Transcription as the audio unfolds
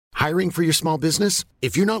Hiring for your small business?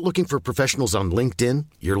 If you're not looking for professionals on LinkedIn,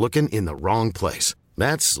 you're looking in the wrong place.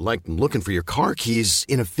 That's like looking for your car keys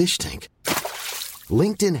in a fish tank.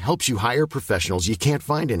 LinkedIn helps you hire professionals you can't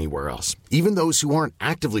find anywhere else, even those who aren't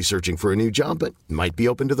actively searching for a new job but might be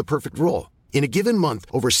open to the perfect role. In a given month,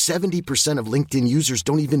 over 70% of LinkedIn users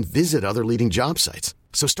don't even visit other leading job sites.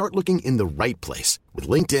 So start looking in the right place. With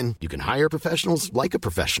LinkedIn, you can hire professionals like a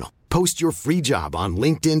professional. Post your free job on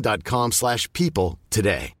linkedin.com/people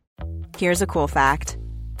today. Here's a cool fact.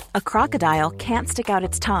 A crocodile can't stick out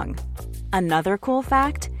its tongue. Another cool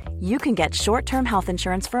fact, you can get short-term health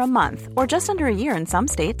insurance for a month or just under a year in some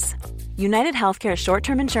states. United Healthcare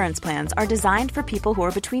short-term insurance plans are designed for people who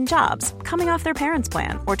are between jobs, coming off their parents'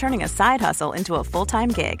 plan, or turning a side hustle into a full-time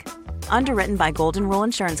gig. Underwritten by Golden Rule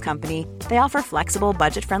Insurance Company, they offer flexible,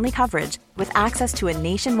 budget-friendly coverage with access to a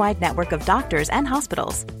nationwide network of doctors and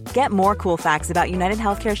hospitals. Get more cool facts about United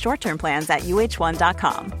Healthcare short-term plans at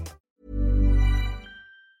uh1.com.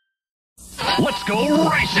 Let's go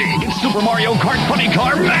racing! It's Super Mario Kart Funny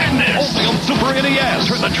Car Madness! Only on Super NES!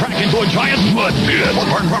 Turn the track into a giant mud pit! Or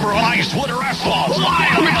burn rubber on ice, wood, or asphalt!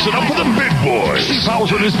 Wild! Mix it up with the big boys! See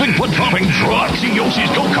Bowser in his big foot-popping truck! See Yoshi's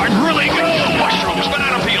go-kart really go! Mushrooms,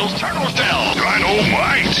 banana peels, turtle shells!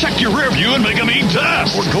 Dynamite! Check your rear view and make him eat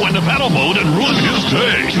dust! Or go into battle mode and ruin his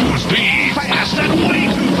day! Too speed! Fast and way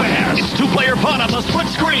too fast! It's two-player fun on the split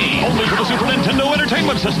screen! Only for the Super Nintendo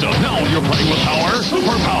Entertainment System! Now you're playing with power,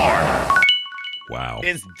 superpower! Wow.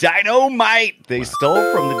 It's Dynamite. They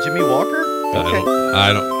stole from the Jimmy Walker? Okay.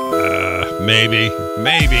 I don't, maybe.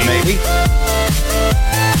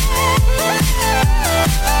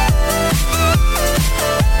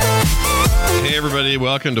 Hey, everybody.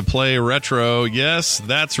 Welcome to Play Retro. Yes,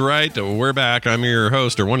 that's right. We're back. I'm your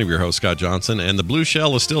host, or one of your hosts, Scott Johnson, and the blue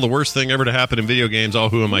shell is still the worst thing ever to happen in video games. Oh,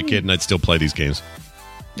 who am I kidding? I'd still play these games.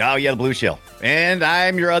 Oh, yeah, the blue shell. And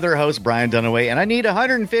I'm your other host, Brian Dunaway, and I need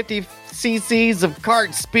 150 cc's of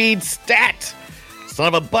kart speed stat. Son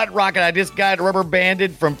of a butt rocket, I just got rubber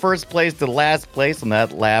banded from first place to last place on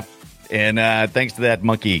that lap. And thanks to that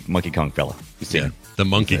Monkey Kong fella. You see him? The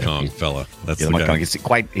Monkey Kong fella. That's the the Monkey guy.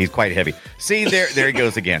 Kong. He's quite heavy. See, there he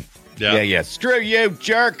goes again. Yeah. Screw you,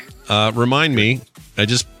 jerk. Remind me, I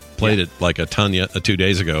just played it like a ton 2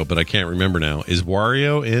 days ago, but I can't remember now. Is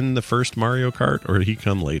Wario in the first Mario Kart, or did he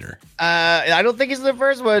come later? I don't think he's in the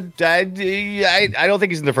first one. I don't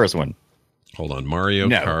think he's in the first one. Hold on, Mario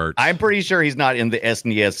Kart. I'm pretty sure he's not in the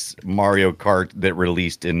SNES Mario Kart that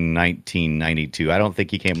released in 1992. I don't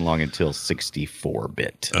think he came along until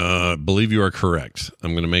 64-bit. Believe you are correct.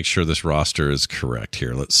 I'm going to make sure this roster is correct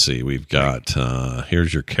here. Let's see. We've got,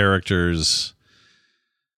 here's your characters.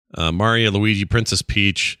 Mario, Luigi, Princess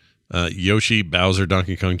Peach, Yoshi, Bowser,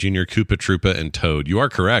 Donkey Kong Jr., Koopa Troopa, and Toad. You are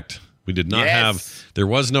correct. We did not have... There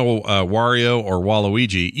was no Wario or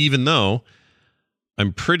Waluigi, even though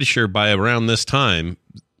I'm pretty sure by around this time,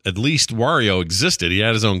 at least Wario existed. He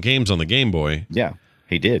had his own games on the Game Boy. Yeah,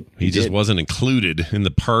 he did. He just wasn't included in the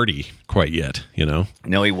party quite yet, you know?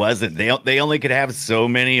 No, he wasn't. They only could have so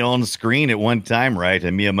many on screen at one time, right?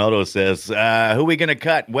 And Miyamoto says, who are we going to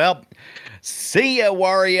cut? Well... See ya,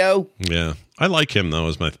 Wario. Yeah, I like him though.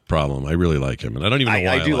 Is my problem. I really like him, and I don't even know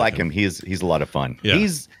why. I do like him. He's a lot of fun. Yeah.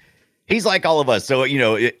 He's like all of us. So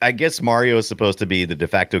I guess Mario is supposed to be the de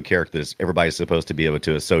facto character that everybody's supposed to be able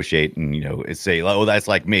to associate and say, oh, that's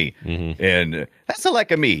like me, and that's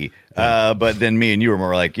like a me. But then me and you are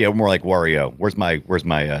more like Wario. Where's my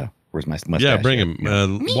mustache? Yeah, bring him.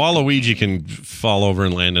 Waluigi can fall over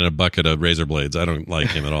and land in a bucket of razor blades. I don't like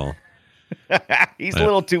him at all. He's a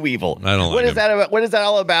little too evil. I don't like him. That about? What is that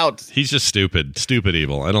all about? He's just stupid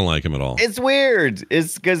evil. I don't like him at all. It's weird.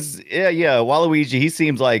 It's because Waluigi. He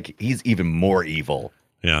seems like he's even more evil.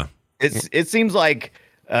 Yeah. It seems like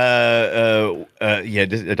I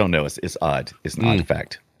don't know. It's odd. It's an odd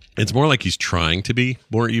fact. It's more like he's trying to be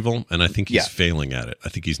more evil, and I think he's failing at it. I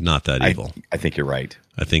think he's not that evil. I think you're right.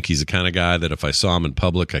 I think he's the kind of guy that if I saw him in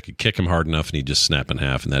public, I could kick him hard enough and he'd just snap in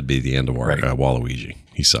half, and that'd be the end of Waluigi.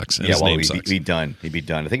 He sucks. And his name sucks. He'd be done. He'd be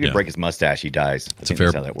done. I think he'd break his mustache. He dies. It's a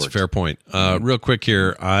fair point. Real quick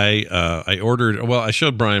here, I ordered. Well, I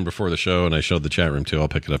showed Brian before the show, and I showed the chat room too. I'll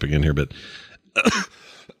pick it up again here, but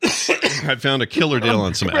I found a killer deal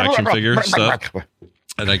on some action figure stuff.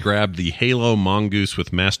 And I grabbed the Halo Mongoose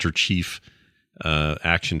with Master Chief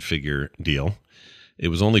action figure deal. It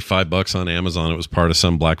was only $5 on Amazon. It was part of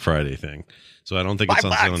some Black Friday thing. So I don't think it's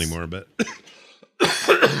on sale anymore. But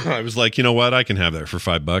I was like, you know what? I can have that for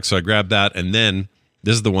 $5. So I grabbed that. And then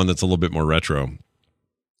this is the one that's a little bit more retro.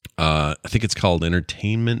 I think it's called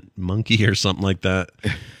Entertainment Monkey or something like that.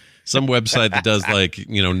 Some website that does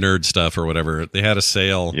nerd stuff or whatever. They had a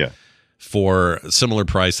sale. Yeah. for a similar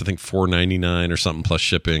price. I think $4.99 or something plus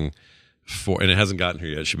shipping. And it hasn't gotten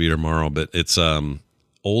here yet. It should be here tomorrow. But it's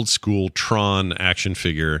old school Tron action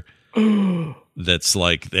figure that's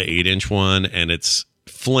like the 8-inch one, and it's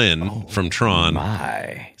Flynn from Tron.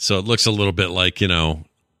 My. So it looks a little bit like,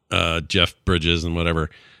 Jeff Bridges and whatever,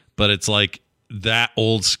 but it's like that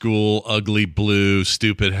old school, ugly blue,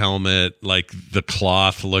 stupid helmet, like the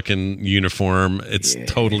cloth looking uniform. It's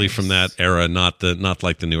totally from that era, not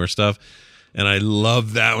like the newer stuff. And I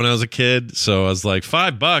loved that when I was a kid. So I was like,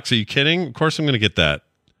 $5? Are you kidding? Of course I'm going to get that.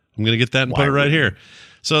 I'm going to get that and put it right here.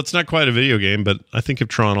 So it's not quite a video game, but I think of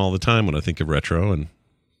Tron all the time when I think of retro, and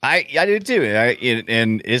I do too,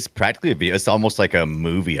 and it's practically a video. It's almost like a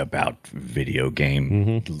movie about video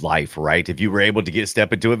game life, right? If you were able to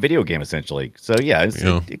step into a video game, essentially. So yeah,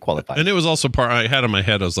 it qualifies. And it was also part I had in my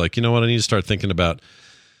head. I was like, you know what? I need to start thinking about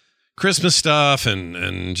Christmas stuff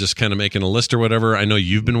and just kind of making a list or whatever. I know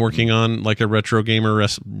you've been working on like a retro gamer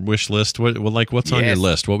wish list. What's on your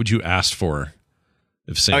list? What would you ask for?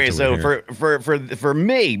 If Santa okay, so for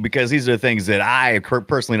me, because these are the things that I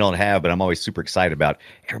personally don't have, but I'm always super excited about.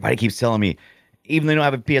 Everybody keeps telling me, even though I don't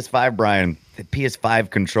have a PS5, Brian, the PS5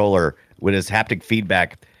 controller with its haptic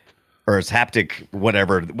feedback or its haptic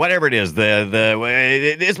whatever it is,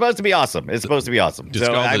 it's supposed to be awesome. It's supposed to be awesome.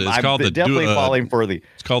 So I'm definitely falling for the.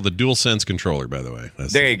 It's called the DualSense controller, by the way.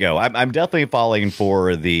 There you go. I'm definitely falling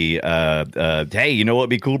for the. Hey, you know what would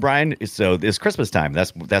be cool, Brian? So this Christmas time,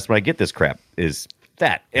 that's when I get this crap. Is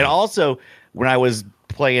that. And also, when I was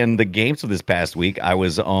playing the games for this past week, I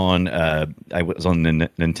was on the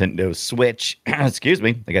Nintendo Switch. Excuse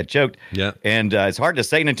me, I got choked. Yeah. And it's hard to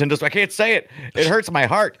say Nintendo, so I can't say it. It hurts my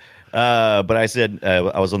heart. But I said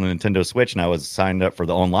I was on the Nintendo Switch, and I was signed up for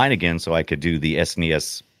the online again, so I could do the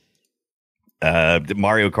SNES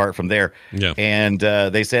Mario Kart from there. Yeah. And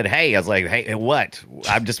they said, hey, I was like, hey, what?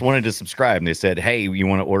 I just wanted to subscribe. And they said, hey, you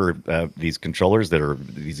want to order these controllers that are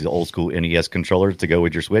these old school NES controllers to go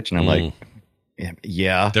with your Switch? And I'm like,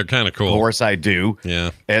 yeah. They're kind of cool. Of course I do.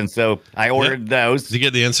 Yeah. And so I ordered those. Did you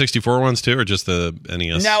get the N64 ones too, or just the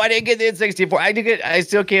NES? No, I didn't get the N64. I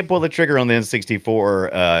still can't pull the trigger on the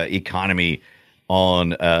N64 economy on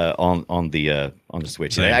the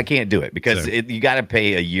Switch. I can't do it because you got to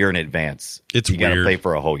pay a year in advance. You got to pay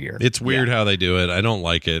for a whole year. It's weird how they do it. I don't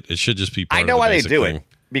like it. It should just be part I know of the why they basic do thing. it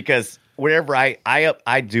because whenever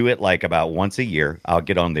I do it like about once a year, I'll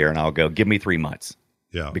get on there and I'll go, give me 3 months.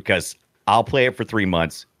 Yeah. Because I'll play it for 3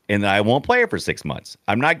 months and then I won't play it for 6 months.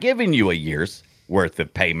 I'm not giving you a year's worth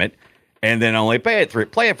of payment and then only play it for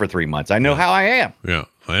 3 months. I know how I am. Yeah.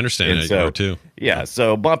 I understand that so, too. Yeah,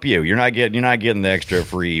 so bump you. You're not getting the extra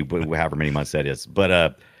free however many months that is.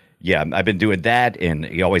 But yeah, I've been doing that, and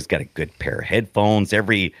you always got a good pair of headphones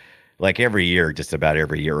every year, just about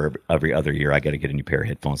every year or every other year. I got to get a new pair of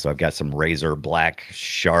headphones. So I've got some Razer Black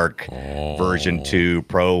Shark version 2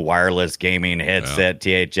 Pro wireless gaming headset,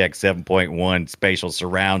 THX 7.1 spatial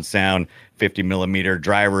surround sound. 50 millimeter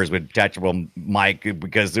drivers with detachable mic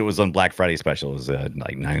because it was on Black Friday special. It was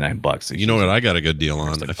like $99. You know what? I got a good deal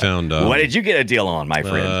on. I found. What did you get a deal on, my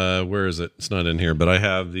friend? Where is it? It's not in here, but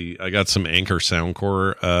I got some Anker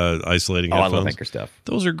Soundcore isolating headphones. I love Anker stuff.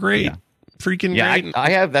 Those are great. Yeah. Freaking great. I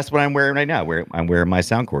have. That's what I'm wearing right now. I'm wearing my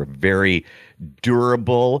Soundcore. Very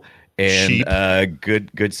durable and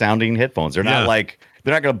good sounding headphones. They're not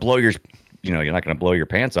they're not going to blow your. You're not going to blow your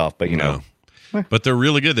pants off, but know. But they're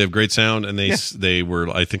really good. They have great sound, and they were.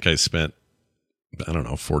 I think I spent, I don't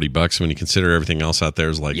know, $40 when you consider everything else out there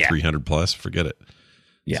is like 300 plus. Forget it.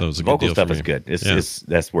 Yeah, so it was a vocal good deal stuff for is me. good.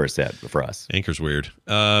 That's where it's at for us. Anchor's weird.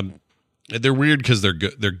 They're weird because they're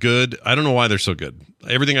good. They're good. I don't know why they're so good.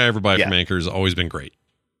 Everything I ever buy from Anchor has always been great.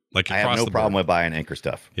 Like I have no problem with buying Anchor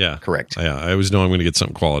stuff. Yeah, correct. Yeah, I always know I'm going to get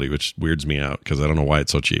something quality, which weirds me out because I don't know why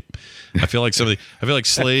it's so cheap. I feel like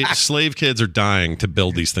slave kids are dying to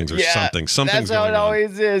build these things or something. Something's that's how going it on.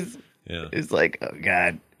 always is. Yeah, it's like, oh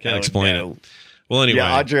god, can't explain it. Well, anyway,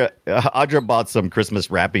 Audra bought some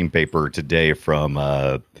Christmas wrapping paper today from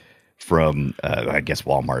I guess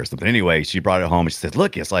Walmart or something. Anyway, she brought it home and she said,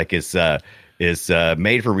 "Look, it's made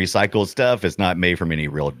for recycled stuff. It's not made from any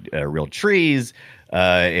real trees."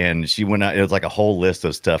 And she went out. It was like a whole list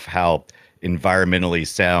of stuff how environmentally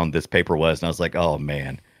sound this paper was, and I was like, "Oh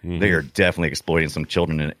man, they are definitely exploiting some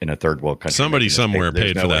children in a third world country." Somebody somewhere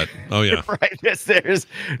paid for that. Oh yeah, right. Yes,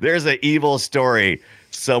 there's an evil story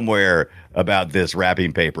somewhere about this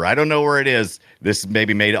wrapping paper. I don't know where it is. This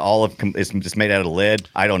maybe it's just made out of lead.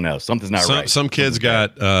 I don't know. Something's not right. Some kids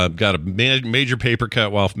got a major paper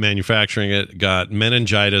cut while manufacturing it. Got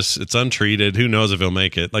meningitis. It's untreated. Who knows if he'll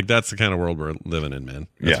make it? Like that's the kind of world we're living in, man.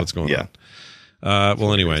 That's what's going on.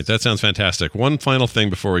 Well, anyway, that sounds fantastic. One final thing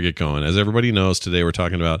before we get going. As everybody knows, today we're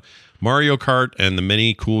talking about Mario Kart and the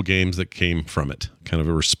many cool games that came from it. Kind of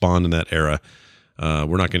a respond in that era.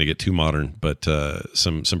 We're not going to get too modern, but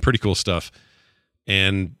some pretty cool stuff.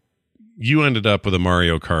 And you ended up with a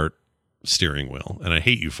Mario Kart steering wheel, and I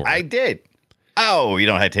hate you for it. I did. Oh, you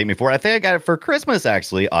don't have to take me for it. I think I got it for Christmas,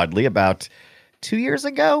 actually, oddly, about 2 years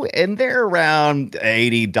ago, and they're around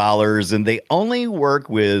 $80, and they only work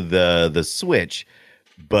with the Switch,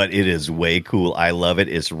 but it is way cool. I love it.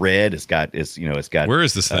 It's red. It's got. Where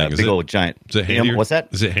is this thing? Big old giant. Is it handy? What's that?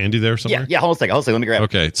 Is it handy there somewhere? Yeah. Hold on a second. Let me grab it.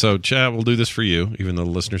 Okay, so chat, we'll do this for you, even though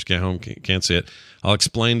the listeners can't see it. I'll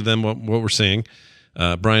explain to them what we're seeing.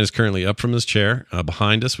 Brian is currently up from his chair.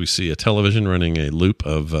 Behind us, we see a television running a loop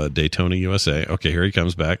of Daytona, USA. Okay, here he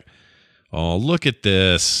comes back. Oh, look at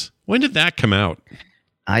this. When did that come out?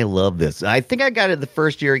 I love this. I think I got it the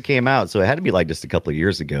first year it came out, so it had to be like just a couple of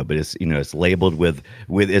years ago. But it's labeled with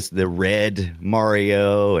it's the red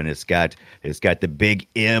Mario, and it's got the big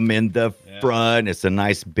M in the front. It's a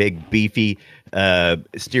nice big beefy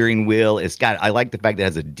steering wheel. I like the fact that it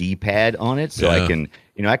has a D-pad on it, so I can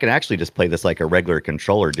actually just play this like a regular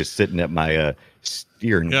controller, just sitting at my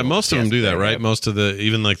steering wheel. Yeah, most of them do that, right? Most of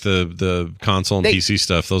even like the console and PC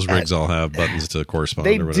stuff, those rigs all have buttons to correspond.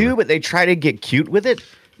 They or whatever. do, but they try to get cute with it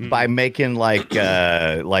by making like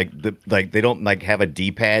they don't like have a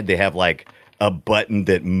D-pad. They have like a button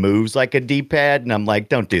that moves like a D-pad, and I'm like,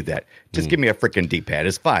 don't do that. Just give me a freaking D-pad.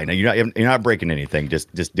 It's fine. You're not breaking anything.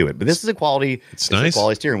 Just do it. But this is a quality. It's nice. A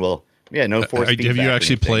quality steering wheel. Yeah, no force. Have you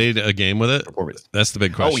actually played a game with it? That's the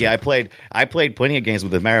big question. Oh yeah, I played plenty of games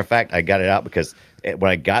with it. As a matter of fact, I got it out because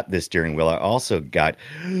when I got this steering wheel, I also got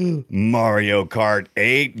Mario Kart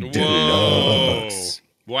 8 Deluxe.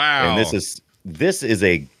 Wow! And this is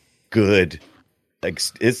a good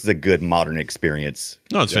modern experience.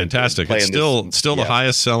 No, it's fantastic. It's still the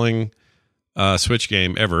highest selling Switch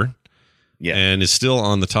game ever. Yeah, and is still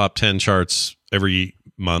on the top 10 charts every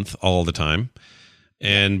month, all the time.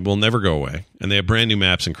 And will never go away. And they have brand new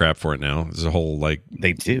maps and crap for it now. There's a whole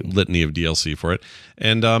litany of DLC for it.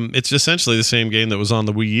 And it's essentially the same game that was on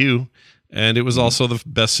the Wii U, and it was also the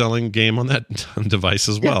best-selling game on that device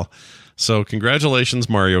as well. So congratulations,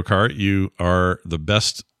 Mario Kart. You are the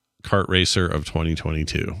best kart racer of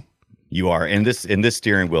 2022. You are, and this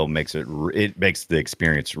steering wheel makes the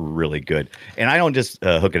experience really good. And I don't just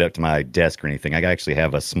hook it up to my desk or anything. I actually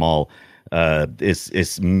have a small.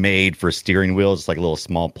 It's made for steering wheels. It's like a little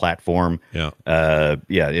small platform. Yeah.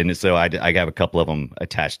 And so I have a couple of them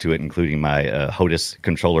attached to it, including my HOTUS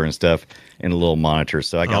controller and stuff, and a little monitor.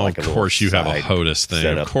 So I got like a little. Of course, you have a HOTUS thing.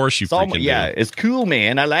 Setup. Of course, you freaking do. Yeah, it's cool,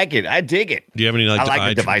 man. I like it. I dig it. Do you have any I like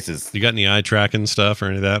the devices? You got any eye tracking stuff or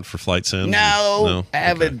any of that for flight sims? No, I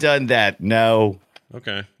haven't done that. No.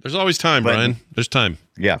 Okay. There's always time, Brian. There's time.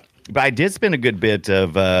 Yeah. But I did spend a good bit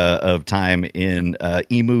of time in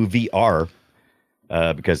Emu VR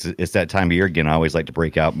because it's that time of year again. I always like to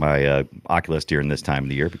break out my Oculus during this time of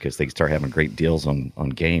the year because they start having great deals on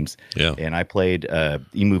games. Yeah. And I played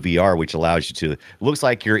Emu VR, which allows you to looks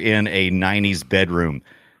like you're in a 90s bedroom.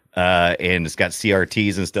 And it's got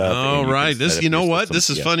CRTs and stuff. Oh, right. This, you know what? This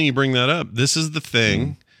is funny you bring that up. This is the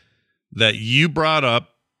thing that you brought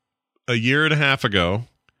up a year and a half ago.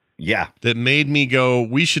 Yeah. That made me go,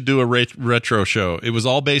 we should do a retro show. It was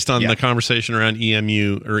all based on the conversation around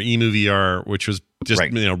Emu VR, which was just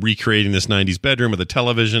recreating this 90s bedroom with a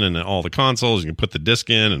television and all the consoles. You can put the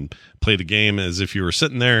disc in and play the game as if you were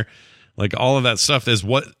sitting there. Like all of that stuff that's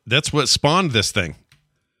what spawned this thing.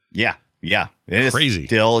 Yeah. Yeah. It crazy.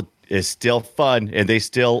 It's still fun, and they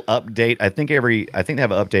still update. I think they have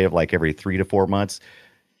an update of like every 3 to 4 months.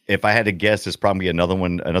 If I had to guess, there's probably another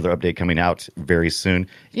update coming out very soon.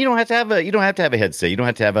 You don't have to have a headset. You don't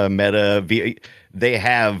have to have a Meta V. They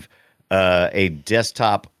have a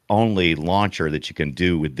desktop only launcher that you can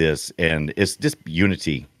do with this, and it's just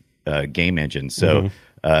Unity game engine. So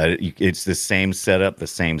it's the same setup, the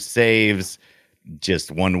same saves.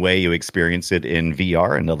 Just one way you experience it in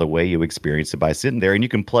VR, another way you experience it by sitting there, and you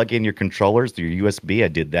can plug in your controllers through your USB. I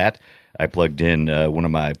did that. I plugged in one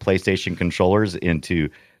of my PlayStation controllers into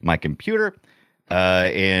my computer,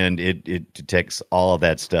 and it detects all of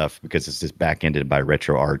that stuff because it's just back-ended by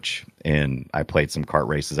RetroArch. And I played some kart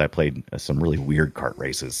races. I played some really weird kart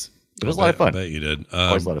races. It was a lot of fun. I bet you did.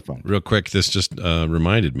 Always a lot of fun. Real quick, this just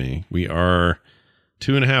reminded me. We are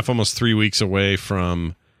 2.5, almost 3 weeks away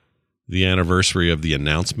from the anniversary of the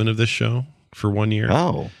announcement of this show for 1 year.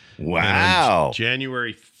 Oh, wow.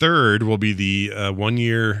 January 3rd will be the 1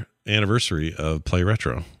 year anniversary of Play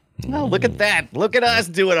Retro. Oh, look at that. Look at us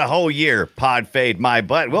doing a whole year. Pod fade my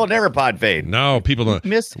butt. We'll never pod fade. No, people don't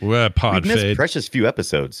miss pod fade. Precious few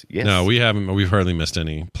episodes. Yes. No, we haven't. We've hardly missed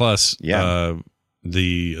any. Plus, Yeah.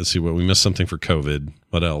 let's see what we missed something for COVID.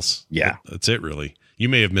 What else? Yeah. That's it really. You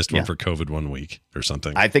may have missed one for COVID 1 week or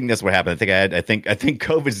something. I think that's what happened. I think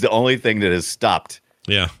COVID's the only thing that has stopped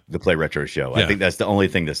the Play Retro show. Yeah. I think that's the only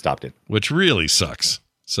thing that stopped it. Which really sucks.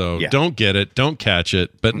 So don't get it, don't catch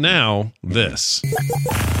it. But now this.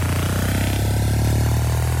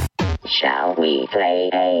 Shall we play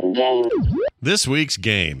a game? This week's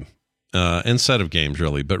game, and set of games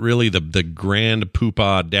really, but really the grand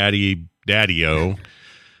poopa daddy-o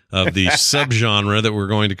of the subgenre that we're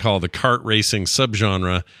going to call the kart racing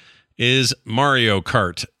subgenre is Mario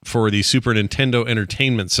Kart for the Super Nintendo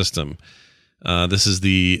Entertainment System. This is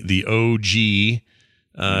the OG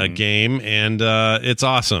game, and it's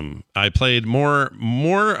awesome. I played more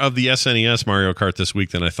of the SNES Mario Kart this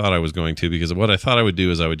week than I thought I was going to, because what I thought I would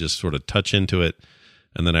do is I would just sort of touch into it,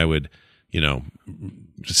 and then I would,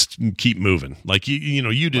 just keep moving. Like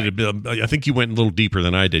you did a bit. I think you went a little deeper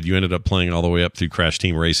than I did. You ended up playing all the way up through Crash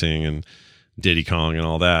Team Racing and Diddy Kong and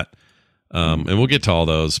all that. And we'll get to all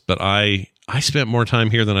those, but I spent more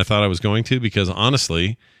time here than I thought I was going to, because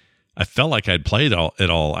honestly, I felt like I'd played it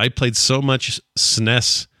all. I played so much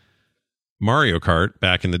SNES Mario Kart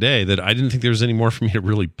back in the day that I didn't think there was any more for me to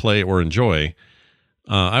really play or enjoy.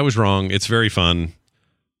 I was wrong. It's very fun.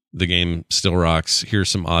 The game still rocks. Here's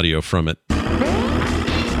some audio from it.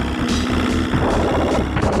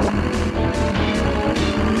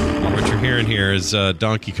 What you're hearing here is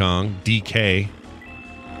Donkey Kong, DK,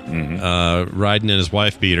 riding in his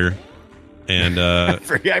wife beater. And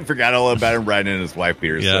I forgot all about him riding in his wife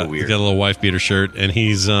beater. It's so weird. He's got a little wife beater shirt, and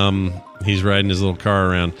he's riding his little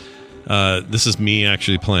car around. This is me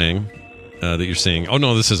actually playing that you're seeing. Oh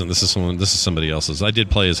no, this isn't. This is somebody else's. I did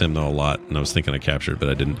play as him though a lot, and I was thinking I captured, but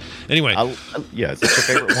I didn't. Anyway, is that your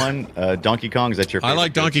favorite one? Donkey Kong, is that your favorite? I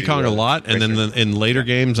like Donkey Kong a lot, and then in later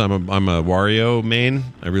games, I'm a Wario main.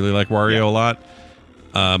 I really like Wario a lot.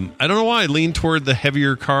 I don't know why I lean toward the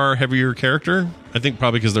heavier character. I think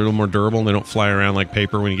probably because they're a little more durable and they don't fly around like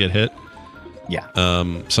paper when you get hit. Yeah.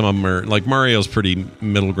 Some of them are like Mario's pretty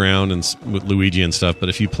middle ground and with Luigi and stuff. But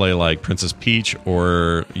if you play like Princess Peach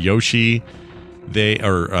or Yoshi,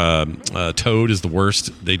 Toad is the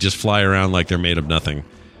worst. They just fly around like they're made of nothing.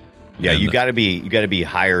 Yeah, you got to be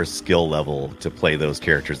higher skill level to play those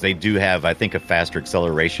characters. They do have, I think, a faster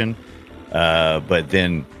acceleration, but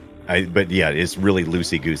it's really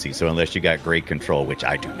loosey-goosey. So unless you got great control, which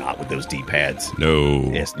I do not with those D-pads. No.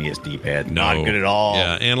 SNES D-pad. Not good at all.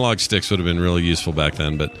 Yeah, analog sticks would have been really useful back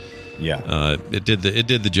then, but it did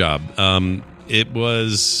the job. It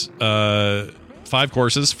was 5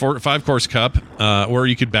 courses, 5-course cup, or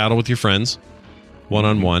you could battle with your friends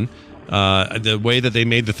one-on-one. The way that they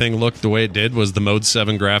made the thing look the way it did was the Mode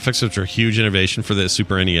 7 graphics, which are a huge innovation for the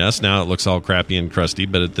Super NES. Now it looks all crappy and crusty,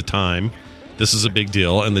 but at the time, this is a big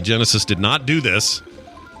deal, and the Genesis did not do this.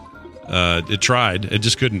 It tried. It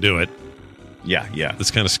just couldn't do it. Yeah.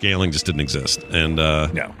 This kind of scaling just didn't exist, and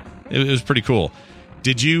no, it was pretty cool.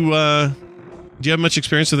 Did you? Do you have much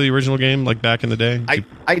experience with the original game, like back in the day?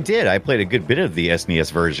 I did. I played a good bit of the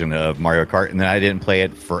SNES version of Mario Kart, and then I didn't play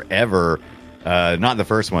it forever. Not the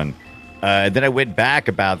first one. Then I went back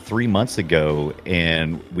about 3 months ago,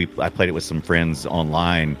 and I played it with some friends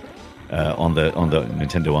online. On the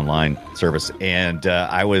Nintendo Online service, and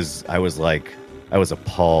I was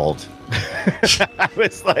appalled. I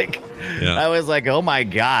was like, oh my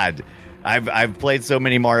god! I've played so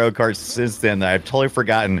many Mario Karts since then that I've totally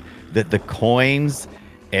forgotten that the coins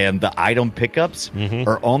and the item pickups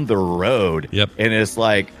are on the road. Yep. And it's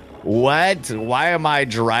like, what? Why am I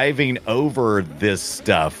driving over this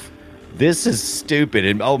stuff? This is stupid.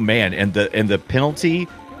 And oh man, and the penalty.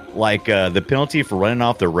 Like the penalty for running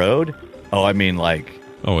off the road. Oh, I mean, like,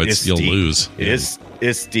 it's you'll steep. lose. It's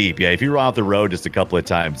steep. Yeah, if you run off the road just a couple of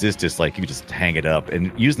times, it's just like you just hang it up.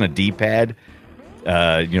 And using a D-pad,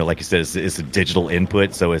 like you said, it's a digital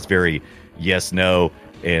input, so it's very yes, no,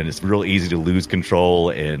 and it's real easy to lose control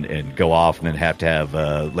and go off, and then have to have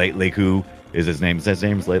Leiku is his name. Is that his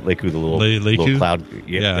name? Leiku, the little cloud.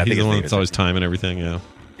 Yeah, he's the one that's always timing everything. Yeah.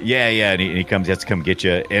 Yeah, and he has to come get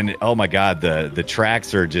you. And oh my God, the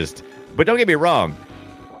tracks are just. But don't get me wrong,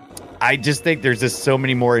 I just think there's just so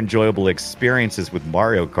many more enjoyable experiences with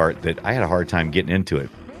Mario Kart that I had a hard time getting into it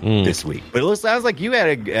this week. But it sounds like you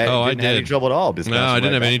didn't have any trouble at all. No, I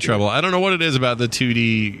didn't have any trouble. I don't know what it is about the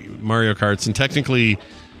 2D Mario Karts, and technically,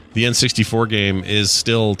 the N64 game is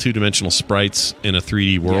still 2-dimensional sprites in a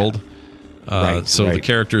 3D world. The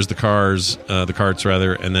characters, the cars, the carts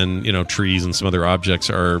rather, and then trees and some other objects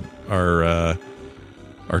are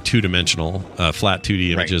two-dimensional, flat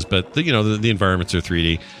 2D images, but the environments are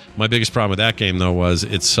 3D. My biggest problem with that game though was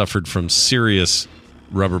it suffered from serious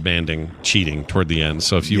rubber banding cheating toward the end.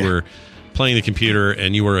 So if you were playing the computer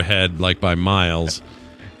and you were ahead like by miles,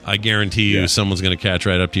 I guarantee you someone's going to catch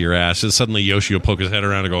right up to your ass. And suddenly Yoshi will poke his head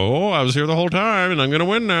around and go, "Oh, I was here the whole time, and I'm going to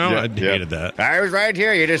win now." I hated that. I was right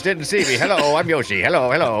here. You just didn't see me. Hello, I'm Yoshi.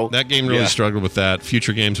 Hello. That game really struggled with that.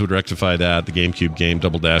 Future games would rectify that. The GameCube game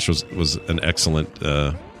Double Dash was an excellent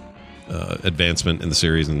advancement in the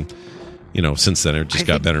series, and since then it just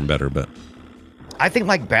got better and better. But I think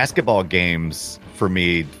like basketball games for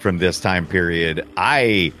me from this time period,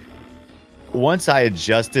 once I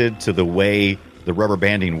adjusted to the way the rubber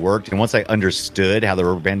banding worked, and once I understood how the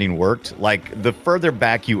rubber banding worked, like the further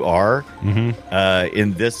back you are, you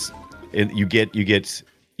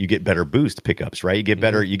get better boost pickups, right? You get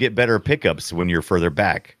better pickups when you're further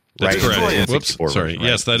back. That's right? correct. Whoops, sorry. Right?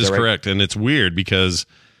 Yes, that is correct, and it's weird because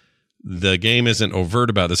the game isn't overt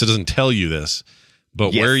about this. It doesn't tell you this,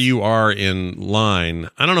 but where you are in line,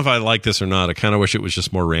 I don't know if I like this or not. I kind of wish it was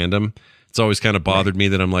just more random. It's always kind of bothered me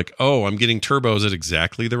that I'm like, oh, I'm getting turbos at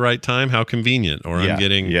exactly the right time. How convenient. Or I'm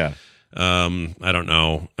getting, I don't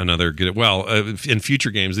know, another good. Well, in future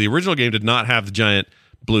games, the original game did not have the giant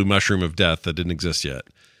blue mushroom of death that didn't exist yet.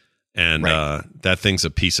 And that thing's a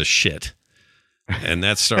piece of shit. And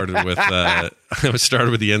that started with the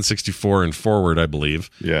N64 and forward, I believe.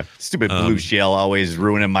 Yeah. Stupid blue shell always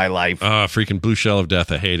ruining my life. Freaking blue shell of death.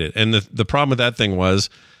 I hate it. And the problem with that thing was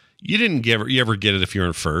you ever get it if you were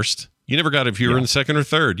in first. You never got it if you were in second or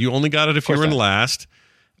third. You only got it if you were in last.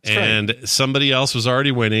 And somebody else was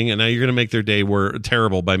already winning, and now you're going to make their day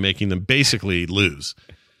terrible by making them basically lose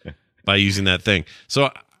by using that thing.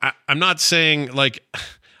 So I'm not saying, like,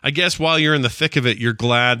 I guess while you're in the thick of it, you're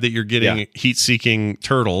glad that you're getting heat-seeking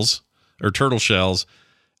turtles or turtle shells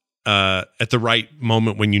at the right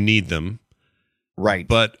moment when you need them. Right.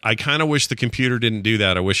 But I kind of wish the computer didn't do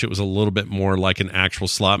that. I wish it was a little bit more like an actual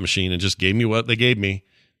slot machine and just gave me what they gave me.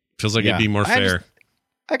 Feels like it'd be more fair.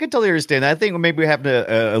 I can totally understand that. I think maybe we have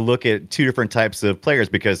to look at two different types of players,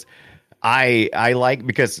 because I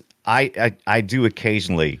do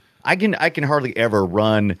occasionally. I can hardly ever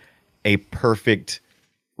run a perfect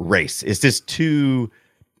race. It's just too.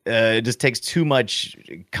 It just takes too much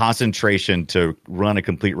concentration to run a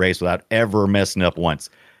complete race without ever messing up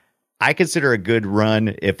once. I consider a good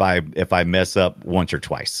run if I mess up once or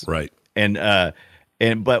twice. Right.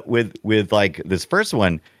 But with like this first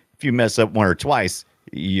one, if you mess up one or twice,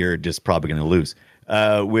 you're just probably going to lose.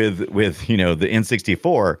 With the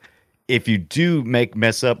N64, if you do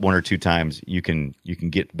mess up one or two times, you can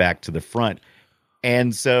get back to the front.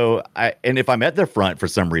 And so if I'm at the front for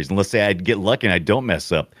some reason, let's say I get lucky and I don't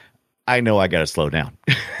mess up, I know I got to slow down.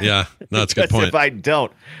 Yeah, no, that's a good point. If I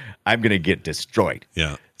don't, I'm going to get destroyed.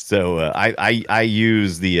 Yeah. So I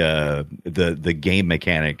use the game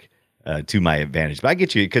mechanic to my advantage. But I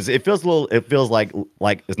get you, because it feels like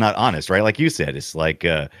it's not honest, right? Like you said, it's like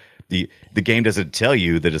the game doesn't tell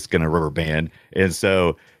you that it's going to rubber band, and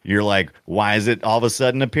so you're like, why is it all of a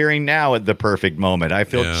sudden appearing now at the perfect moment? I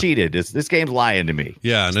feel cheated. This game's lying to me.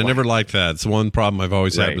 Yeah, and I never liked that. It's one problem I've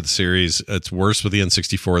always had with the series. It's worse with the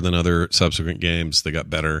N64 than other subsequent games. They got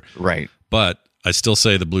better. Right. But I still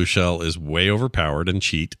say the blue shell is way overpowered and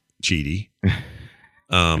cheaty.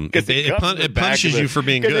 It punishes you for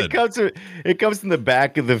being good. It comes from the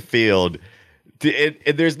back of the field.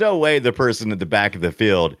 There's no way the person at the back of the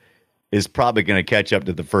field is probably going to catch up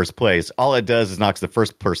to the first place. All it does is knocks the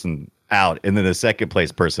first person out, and then the second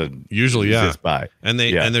place person usually by. And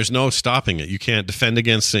there's no stopping it. You can't defend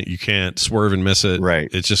against it. You can't swerve and miss it. Right.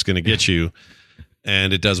 It's just going to get you,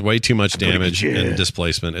 and it does way too much damage and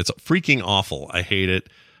displacement. It's freaking awful. I hate it.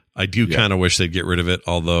 I do kind of wish they'd get rid of it,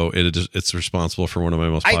 although it's responsible for one of my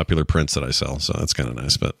most popular prints that I sell. So that's kind of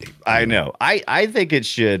nice. But I know. I think it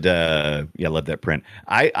should. Let that print.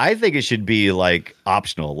 I think it should be like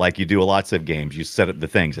optional, like you do a lots of games. You set up the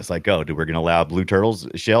things. It's like, we're going to allow blue turtles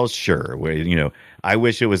shells. Sure. I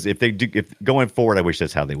wish it was if going forward. I wish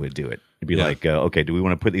that's how they would do it. It'd be like, okay, do we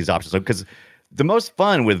want to put these options up? Because the most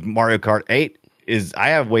fun with Mario Kart 8 is I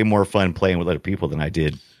have way more fun playing with other people than I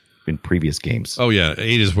did in previous games. Oh yeah,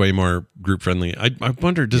 8 is way more group friendly. I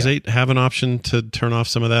wonder, does 8 have an option to turn off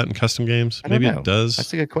some of that in custom games? Maybe it does.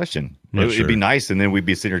 That's a good question. It'd be nice, and then we'd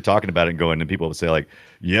be sitting here talking about it and going, and people would say like,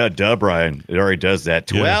 "Yeah, duh, Brian, it already does that."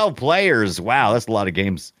 12 players. Wow, that's a lot of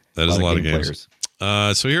games. That is a lot of games.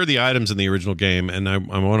 So here are the items in the original game, and I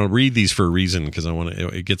want to read these for a reason, because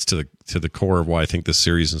it gets to the core of why I think this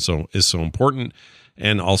series is so important,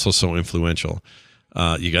 and also so influential.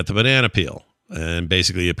 You got the banana peel, and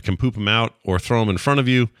basically you can poop them out or throw them in front of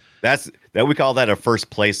you. That we call that a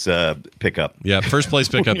first place pickup. Yeah, first place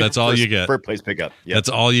pickup. That's all you get. First place pickup. Yep. That's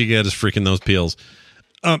all you get is freaking those peels,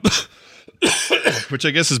 which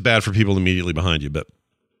I guess is bad for people immediately behind you. But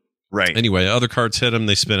right. Anyway, other carts hit them.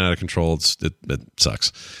 They spin out of control. It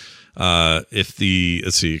sucks. Let's see,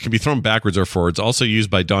 it can be thrown backwards or forwards. Also used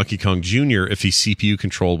by Donkey Kong Jr. if he's CPU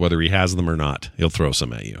controlled, whether he has them or not. He'll throw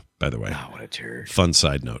some at you, by the way. Oh, what a turd. Fun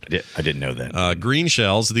side note. I didn't know that. Green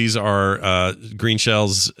shells. These are green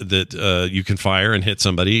shells that you can fire and hit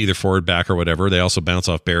somebody, either forward, back, or whatever. They also bounce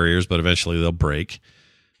off barriers, but eventually they'll break.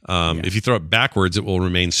 If you throw it backwards, it will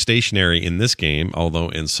remain stationary in this game, although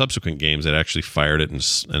in subsequent games it actually fired it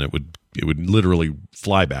and it would literally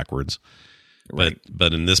fly backwards. Right.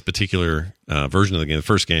 But in this particular version of the game, the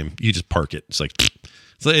first game, you just park it. It's like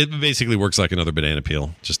so it basically works like another banana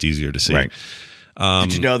peel, just easier to see. Right.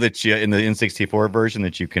 Did you know that in the N64 version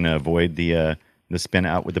that you can avoid the spin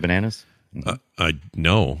out with the bananas? I didn't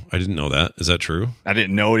know that. Is that true? I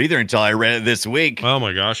didn't know it either until I read it this week. Oh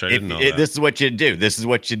my gosh, I didn't know that. This is what you do. This is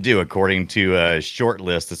what you do according to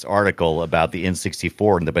Shortlist, this article about the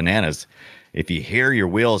N64 and the bananas. If you hear your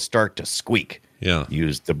wheels start to squeak,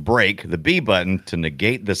 use the brake, the B button, to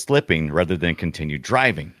negate the slipping rather than continue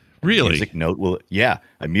driving. Really?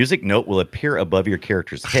 A music note will appear above your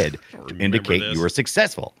character's head to indicate you were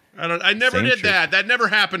successful. I never did that. That never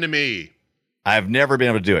happened to me. I've never been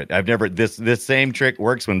able to do it. This same trick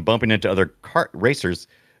works when bumping into other kart racers,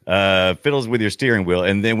 fiddles with your steering wheel,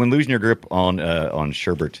 and then when losing your grip on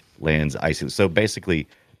Sherbert lands icy. So basically,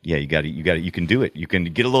 you can do it. You can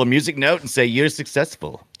get a little music note and say you're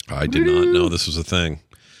successful. I did not know this was a thing.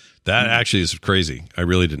 That actually is crazy. I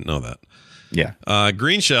really didn't know that. Yeah.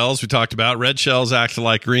 Green shells we talked about. Red shells act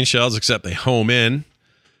like green shells, except they home in,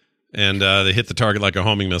 and they hit the target like a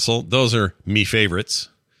homing missile. Those are me favorites.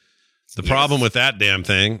 The problem with that damn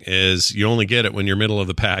thing is you only get it when you're middle of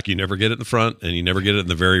the pack. You never get it in the front, and you never get it in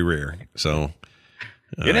the very rear. So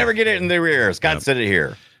you never get it in the rear. Scott said it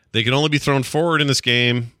here. They can only be thrown forward in this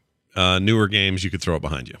game. Newer games, you could throw it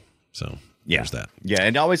behind you. So there's that. Yeah,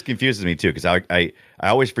 and it always confuses me too because I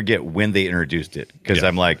always forget when they introduced it because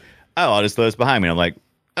I'm like, oh, I'll just throw this behind me. And I'm like,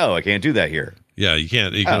 oh, I can't do that here. Yeah, you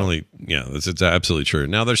can't. You can only. Yeah, it's absolutely true.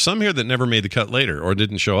 Now, there's some here that never made the cut later or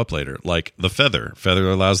didn't show up later, like the feather. Feather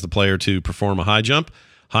allows the player to perform a high jump,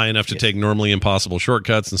 high enough to take normally impossible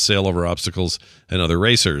shortcuts and sail over obstacles and other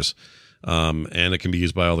racers. And it can be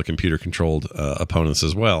used by all the computer-controlled opponents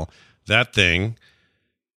as well. That thing,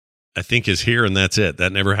 I think, is here, and that's it.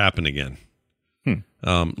 That never happened again.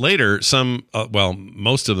 Later,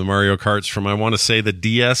 most of the Mario Karts from, I want to say, the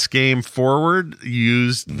DS game forward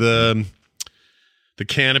used the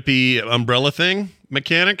canopy umbrella thing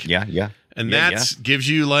mechanic. Yeah. And that gives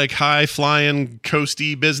you like high flying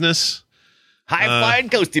coasty business. High flying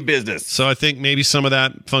coasty business. So I think maybe some of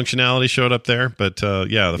that functionality showed up there, but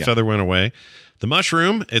the feather went away. The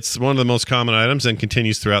mushroom, it's one of the most common items and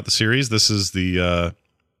continues throughout the series. This is the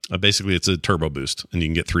basically it's a turbo boost, and you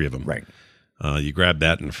can get 3 of them. Right. You grab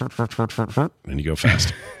that and you go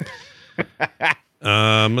fast.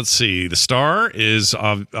 Let's see. The star is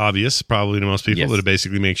obvious, probably to most people, that it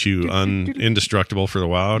basically makes you indestructible for the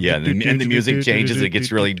while. Yeah, and the music changes. It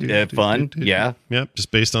gets really fun. Yeah. Yep,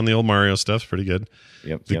 just based on the old Mario stuff. Pretty good.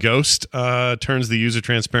 Yep. The ghost turns the user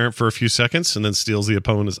transparent for a few seconds and then steals the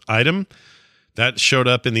opponent's item. That showed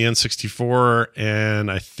up in the N64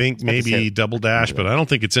 and I think maybe Double Dash, but I don't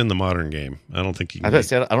think it's in the modern game. I don't think you can. I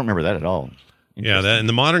don't remember that at all. Yeah, in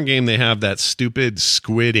the modern game, they have that stupid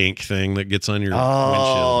squid ink thing that gets on your windshield.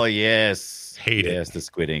 Oh, yes. Hate it. Yes, the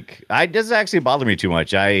squid ink. It doesn't actually bother me too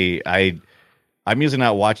much. I'm usually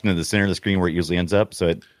not watching to the center of the screen where it usually ends up,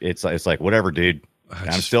 so it's like, whatever, dude.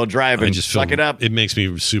 I'm still driving. Suck it up. It makes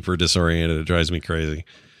me super disoriented. It drives me crazy.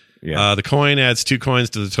 Yeah. The coin adds 2 coins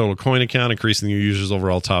to the total coin account, increasing your user's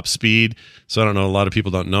overall top speed. So I don't know, a lot of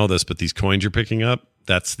people don't know this, but these coins you're picking up,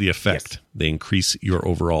 that's the effect. Yes. They increase your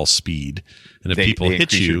overall speed, and if people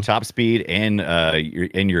hit you, your top speed and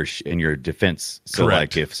your defense. So,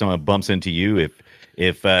 correct. Like if someone bumps into you,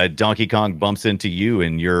 if Donkey Kong bumps into you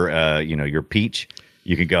and you're Peach,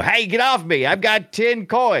 you can go, "Hey, get off me! I've got 10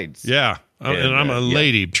 coins." Yeah, and I'm a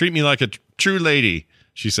lady. Treat me like a true lady.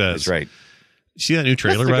 She says. That's right. See that new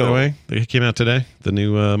trailer, by the way, that came out today? The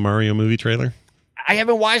new Mario movie trailer. I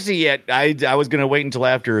haven't watched it yet. I was going to wait until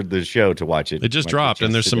after the show to watch it. It just dropped,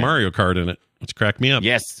 and there's some Mario Kart in it, which cracked me up.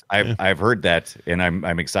 Yes, I've heard that, and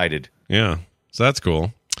I'm excited. Yeah, so that's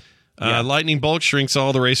cool. Lightning bolt shrinks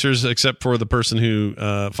all the racers except for the person who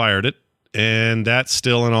fired it, and that's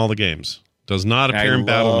still in all the games. Does not appear in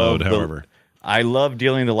battle mode, however. I love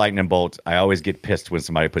dealing the lightning bolt. I always get pissed when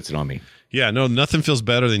somebody puts it on me. Yeah, no, nothing feels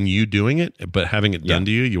better than you doing it, but having it done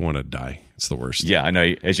to you, you want to die. It's the worst. Yeah, I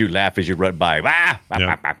know. As you laugh, as you run by.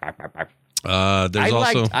 I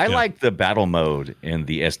like the battle mode in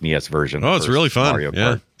the SNES version. Oh, it's really fun. Mario Kart.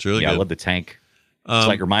 Yeah, it's really good. I love the tank.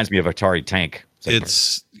 It's reminds me of Atari Tank.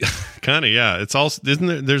 It's kind of, It's also, isn't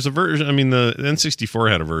there? There's a version. I mean, the N64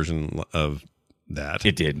 had a version of that.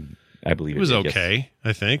 It did. I believe it was okay.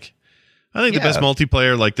 Yes. I think the best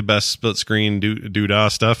multiplayer, like the best split screen doodah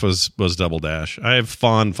stuff was Double Dash. I have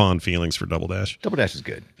fond feelings for Double Dash. Double Dash is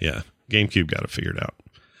good. Yeah, GameCube got it figured out.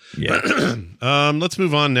 Yeah. Let's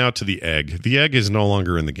move on now to the egg. The egg is no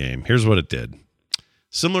longer in the game. Here's what it did.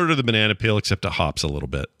 Similar to the banana peel, except it hops a little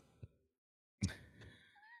bit.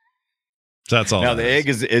 That's all. Now the egg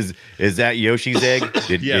is that Yoshi's egg?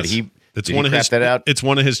 Did he craft that out? It's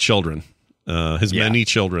one of his children. His many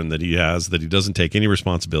children that he has that he doesn't take any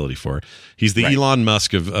responsibility for. He's the Elon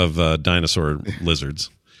Musk of dinosaur lizards.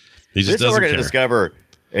 He just doesn't we're going care. to discover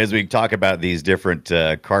as we talk about these different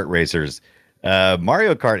kart racers.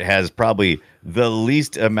 Mario Kart has probably the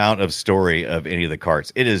least amount of story of any of the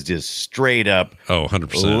karts. It is just straight up.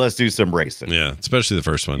 100%. Let's do some racing. Yeah, especially the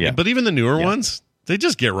first one. Yeah. But even the newer ones, they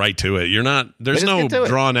just get right to it. There's no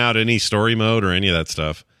drawn out any story mode or any of that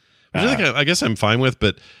stuff. Which I guess I'm fine with,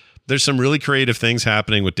 but there's some really creative things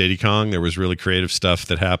happening with Diddy Kong. There was really creative stuff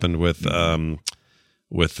that happened with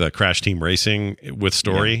Crash Team Racing with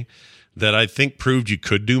story that I think proved you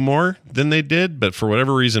could do more than they did. But for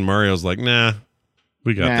whatever reason, Mario's like, nah,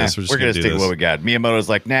 we got this. We're going to stick with what we got. Miyamoto's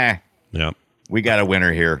like, nah. Yeah. We got a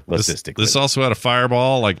winner here. Let's just stick with it. This also had a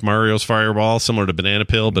fireball, like Mario's fireball, similar to Banana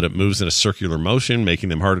Peel, but it moves in a circular motion, making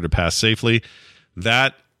them harder to pass safely.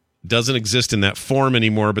 That doesn't exist in that form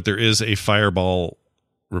anymore, but there is a fireball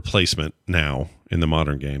replacement now in the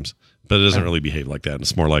modern games. But it doesn't really behave like that.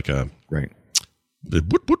 It's more like a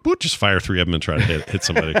just fire three of them and try to hit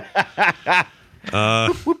somebody.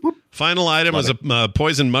 Final item was a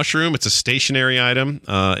poison mushroom. It's a stationary item.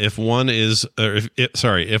 If one is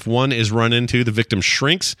run into, the victim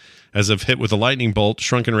shrinks as if hit with a lightning bolt.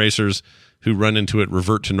 Shrunken racers who run into it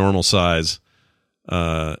revert to normal size.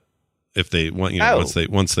 If they want,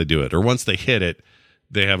 once they do it, or once they hit it,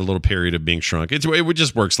 they have a little period of being shrunk. It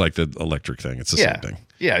just works like the electric thing. It's the same thing.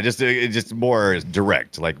 Yeah, just more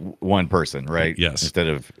direct, like one person, right? Yes. Instead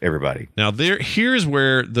of everybody. Now, here's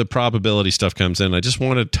where the probability stuff comes in. I just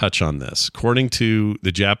want to touch on this. According to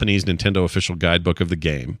the Japanese Nintendo official guidebook of the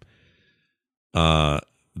game,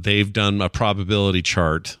 they've done a probability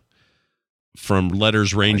chart from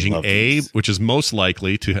letters ranging A, which is most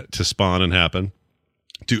likely to spawn and happen,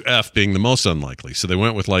 to F being the most unlikely. So they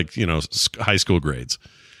went with high school grades.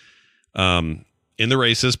 In the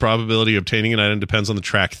races, probability of obtaining an item depends on the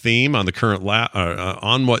track theme, on the current lap,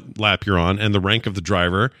 on what lap you're on, and the rank of the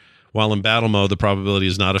driver. While in battle mode, the probability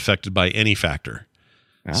is not affected by any factor.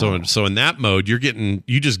 Oh. So in that mode, you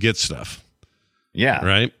just get stuff. Yeah.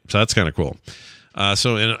 Right. So that's kind of cool.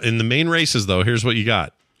 So in the main races, though, here's what you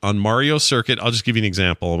got on Mario Circuit. I'll just give you an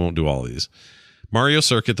example. I won't do all of these. Mario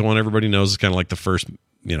Circuit, the one everybody knows, is kind of like the first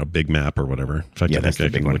big map or whatever. In fact, I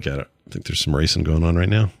think I can look at it. I think there's some racing going on right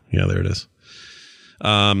now. Yeah, there it is.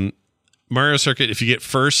 Mario Circuit, if you get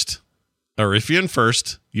first, or if you're in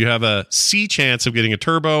first, you have a C chance of getting a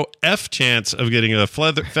turbo, F chance of getting a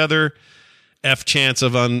feather, F chance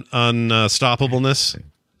of unstoppableness.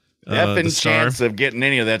 F and chance of getting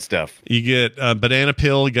any of that stuff. You get a banana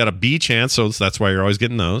peel, you got a B chance, so that's why you're always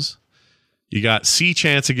getting those. You got C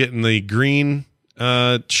chance of getting the green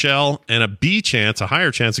shell, and a B chance, a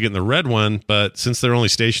higher chance of getting the red one, but since they're only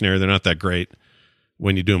stationary, they're not that great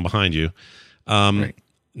when you do them behind you.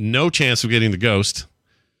 No chance of getting the ghost.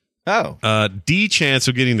 D chance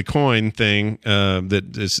of getting the coin thing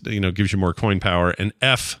that is, gives you more coin power, and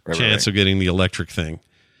F chance of getting the electric thing.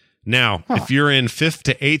 Now, if you're in 5th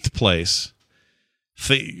to 8th place,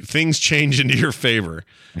 things change into your favor.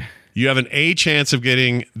 You have an A chance of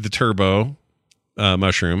getting the turbo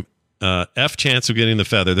mushroom, F chance of getting the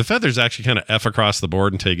feather. The feather is actually kind of F across the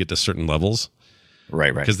board until you get to certain levels.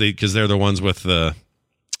 Right. Because they're the ones with the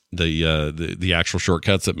actual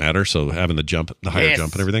shortcuts that matter. So having the jump, the higher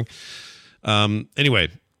jump and everything. Anyway,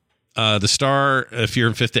 the star, if you're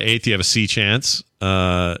in 5th to 8th, you have a C chance.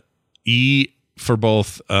 E for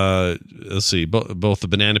both, both the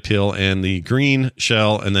banana peel and the green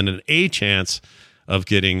shell, and then an A chance of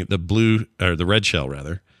getting the blue or the red shell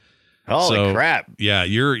rather. Holy crap. Yeah,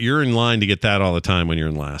 you're in line to get that all the time when you're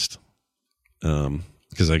in last.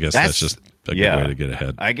 Because I guess that's just a good way to get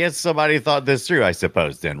ahead. I guess somebody thought this through, I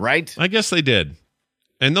suppose, then, right? I guess they did.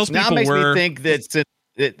 And those people makes me think that since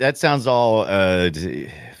That sounds all.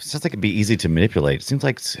 Sounds like it'd be easy to manipulate. It seems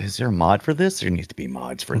like, is there a mod for this? There needs to be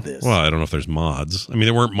mods for this. Well, I don't know if there's mods. I mean,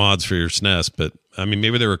 there weren't mods for your SNES, but I mean,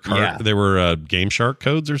 maybe there were Game Shark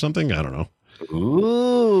codes or something. I don't know.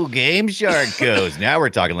 Ooh, Game Shark codes. Now we're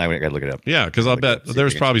talking. Like, I gotta look it up. Yeah, because I'll bet there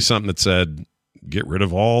was probably something that said, "Get rid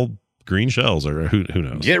of all green shells," or who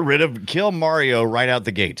knows. Kill Mario right out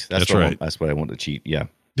the gate. That's right. That's what I want to cheat. Yeah.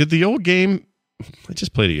 Did the old game? I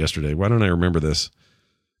just played it yesterday. Why don't I remember this?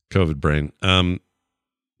 COVID brain.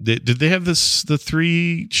 Did they have the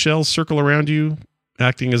 3 shells circle around you,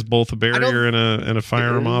 acting as both a barrier and a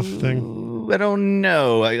firearm off thing? I don't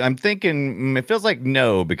know. I'm thinking it feels like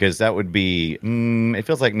no, because that would be. It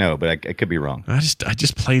feels like no, but I could be wrong. I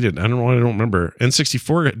just played it. I don't remember.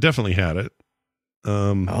 N64 definitely had it.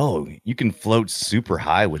 You can float super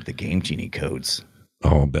high with the Game Genie codes.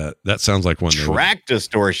 Oh, I'll bet. That sounds like one. Track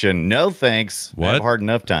distortion. No thanks. What? I have hard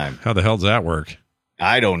enough time. How the hell does that work?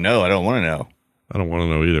 I don't know. I don't want to know. I don't want to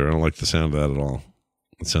know either. I don't like the sound of that at all.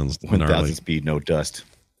 It sounds 1,000 speed, no dust.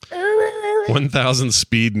 1,000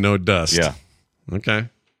 speed, no dust. Yeah. Okay.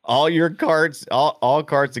 All your carts, all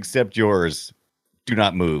carts except yours, do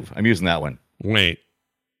not move. I'm using that one. Wait.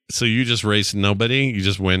 So you just race nobody? You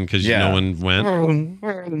just win because no one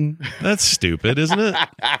went? That's stupid, isn't it?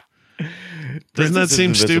 Doesn't that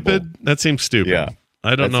seem stupid? That seems stupid. Yeah.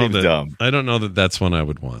 I don't know that. Dumb. I don't know that that's one I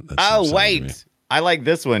would want. Oh, wait. I like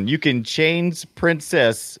this one. You can change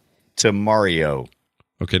Princess to Mario.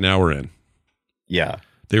 Okay, now we're in. Yeah.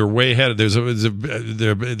 They were way ahead.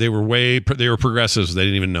 They were progressives. They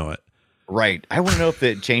didn't even know it. Right. I want to know if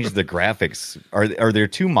it changes the graphics. Are there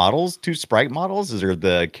 2 models, 2 sprite models? Is there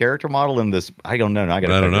the character model and this? I don't know. I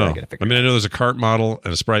don't know. I know there's a cart model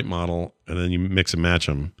and a sprite model, and then you mix and match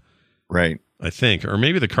them. Right. I think, or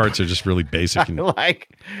maybe the carts are just really basic.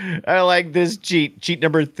 I like this cheat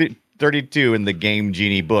number 32 in the Game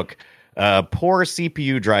Genie book. Poor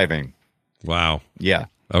CPU driving. Wow. Yeah.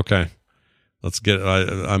 Okay. Let's get.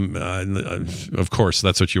 Of course,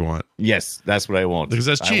 that's what you want. Yes, that's what I want. Because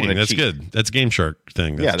that's cheating. That's good. That's Game Shark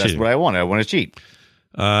thing. That's what I want. I want to cheat.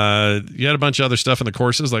 You had a bunch of other stuff in the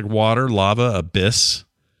courses like water, lava, abyss,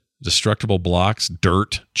 destructible blocks,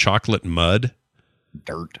 dirt, chocolate mud.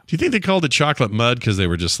 Dirt. Do you think they called it chocolate mud because they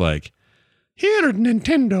were just like, here at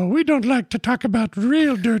Nintendo, we don't like to talk about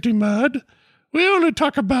real dirty mud. We only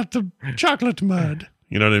talk about the chocolate mud.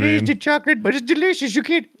 You know what I mean? It's chocolate, but it's delicious. You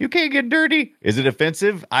can't get dirty. Is it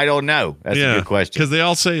offensive? I don't know. That's a good question. Because they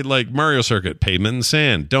all say like Mario Circuit, pavement and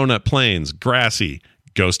sand, donut plains, grassy,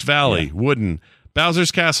 Ghost Valley, wooden,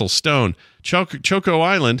 Bowser's Castle, stone, Choco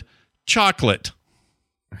Island, chocolate.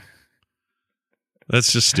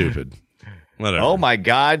 That's just stupid. Whatever. Oh my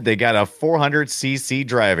God, they got a 400cc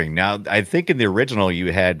driving. Now, I think in the original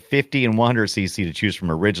you had 50 and 100cc to choose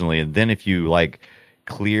from originally, and then if you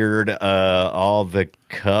cleared all the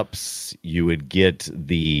cups, you would get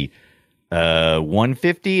the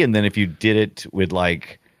 150, and then if you did it with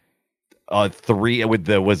 3 with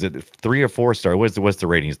the, was it 3 or 4 star? What's the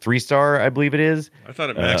ratings? 3-star, I believe it is. I thought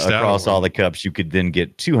it maxed out across all the cups. You could then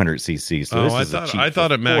get 200cc. So I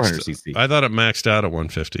thought it maxed out at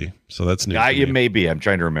 150. So that's new. It may be. I'm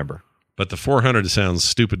trying to remember. But the 400 sounds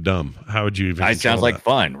stupid dumb. How would you even? It sounds like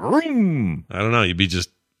fun. I don't know.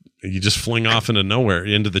 You just fling off into nowhere,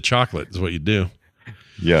 into the chocolate is what you do.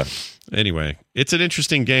 Yeah. Anyway, it's an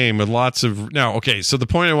interesting game with lots of... Now, okay, so the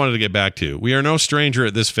point I wanted to get back to, we are no stranger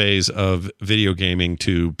at this phase of video gaming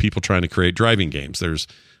to people trying to create driving games. There's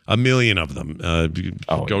a million of them.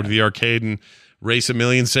 Go to the arcade and race a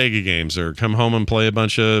million Sega games, or come home and play a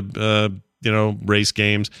bunch of, race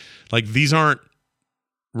games. These aren't...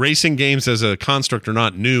 Racing games as a construct are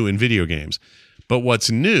not new in video games. But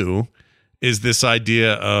what's new is this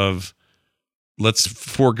idea of let's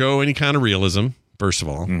forego any kind of realism, first of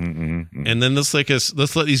all. And then let's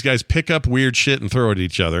let these guys pick up weird shit and throw it at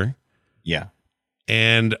each other. Yeah.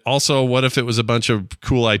 And also, what if it was a bunch of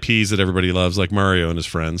cool IPs that everybody loves, like Mario and his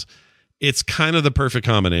friends? It's kind of the perfect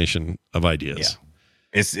combination of ideas.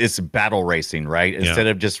 Yeah. It's battle racing, right? Instead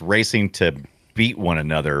of just racing to beat one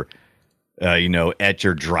another, at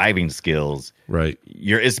your driving skills. Right.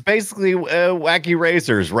 It's basically Wacky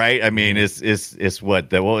Racers, right? I mean, it's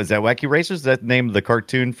what was that, Wacky Racers? Is that the name of the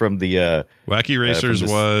cartoon from the Wacky Racers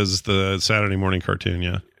was the Saturday morning cartoon,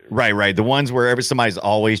 yeah. Right. The ones where somebody's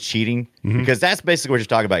always cheating, because that's basically what you're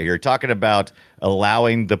talking about here. You're talking about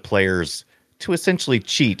allowing the players to essentially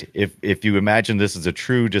cheat. If you imagine this as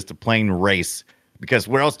just a plain race, because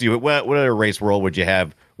what else what other race world would you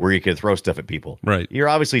have where you could throw stuff at people? Right. You're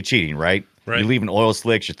obviously cheating, right? Right. You're leaving oil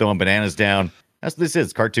slicks, you're throwing bananas down. That's what this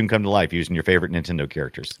is. Cartoon come to life using your favorite Nintendo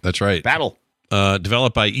characters. That's right. Battle.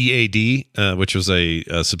 developed by EAD, which was a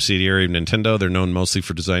subsidiary of Nintendo. They're known mostly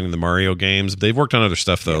for designing the Mario games. They've worked on other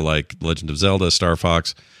stuff, though, like Legend of Zelda, Star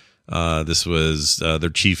Fox. This was their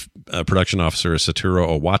chief production officer,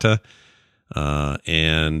 Satoru Iwata,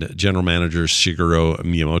 and general manager Shigeru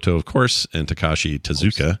Miyamoto, of course, and Takashi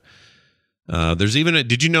Tezuka. There's even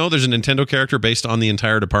did you know there's a Nintendo character based on the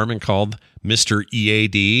entire department called Mr.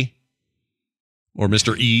 EAD? Or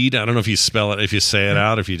Mr. Ead. I don't know if you spell it, if you say it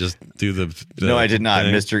out, if you just do the no, I did not.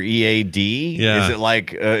 thing. Mr. EAD. Yeah.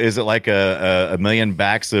 Is it like a million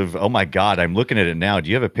backs of? Oh my God! I'm looking at it now. Do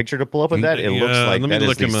you have a picture to pull up of that? It looks like that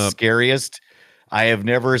is the scariest. I have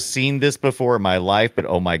never seen this before in my life, but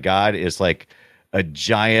oh my God, it's like a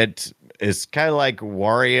giant. It's kind of like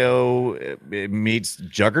Wario meets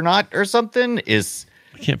Juggernaut or something.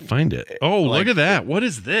 I can't find it. Oh, look at that! What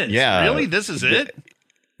is this? Yeah, really, this is it.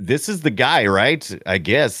 This is the guy, right? I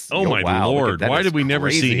guess. Oh my Lord! Why did we never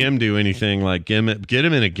see him do anything like get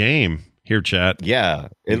him in a game? Here, chat. Yeah,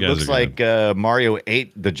 it looks like Mario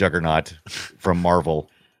ate the Juggernaut from Marvel.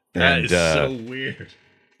 That is so weird.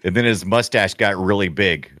 And then his mustache got really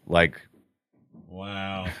big, like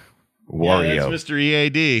wow, Wario. Yeah, that's Mr.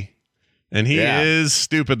 EAD, and he is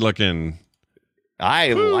stupid looking.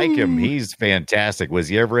 I like him. He's fantastic. Was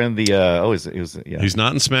he ever in the? He's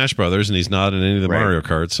not in Smash Brothers, and he's not in any of the Mario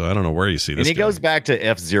Karts. So I don't know where you see this. And he goes back to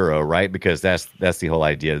F-Zero, right? Because that's the whole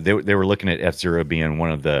idea. They were looking at F-Zero being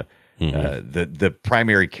one of the the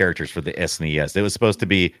primary characters for the SNES. It wasn't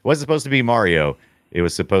supposed to be Mario. It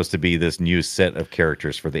was supposed to be this new set of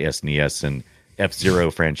characters for the SNES, and F-Zero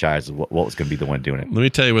franchise what was going to be the one doing it. Let me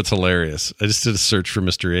tell you what's hilarious. I just did a search for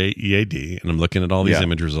Mr. EAD, and I'm looking at all these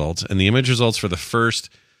image results, and the image results for the first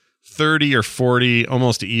 30 or 40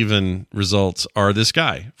 almost even results are this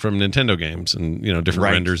guy from Nintendo games and different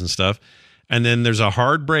renders and stuff. And then there's a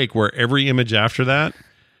hard break where every image after that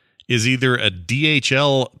is either a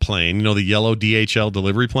DHL plane, the yellow DHL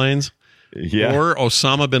delivery planes, or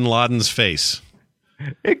Osama bin Laden's face.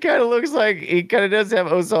 It kind of looks like he kind of does have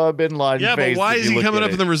Osama bin Laden. Yeah, but why is he coming up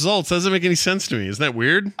in the results? That doesn't make any sense to me. Isn't that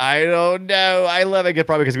weird? I don't know. I love it.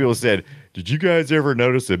 Probably because people said, "Did you guys ever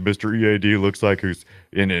notice that Mr. EAD looks like who's?"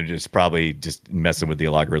 And it's probably just messing with the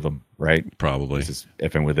algorithm, right? Probably just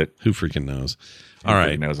effing with it. Who freaking knows? All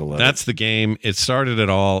right, that's the game. It started it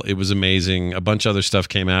all. It was amazing. A bunch of other stuff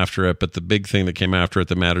came after it, but the big thing that came after it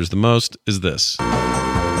that matters the most is this.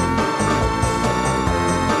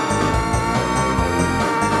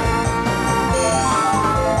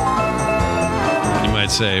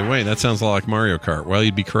 Say, wait, that sounds a lot like Mario Kart. Well,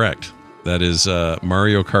 you'd be correct. That is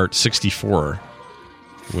Mario Kart 64.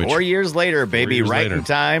 4 years later, baby, in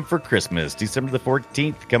time for Christmas. December the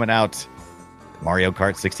 14th, coming out. Mario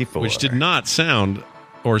Kart 64. Which did not sound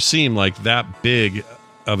or seem like that big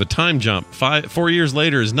of a time jump. 4 years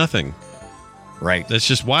later is nothing. Right. That's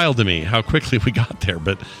just wild to me how quickly we got there.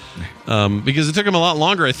 But because it took them a lot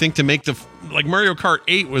longer, I think, to make Mario Kart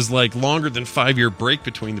 8 was like longer than 5-year break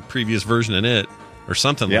between the previous version and it. Or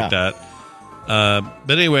something like that.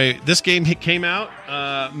 But anyway, this game came out.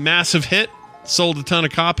 Massive hit. Sold a ton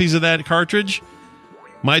of copies of that cartridge.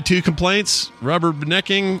 My two complaints, rubber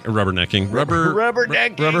banding,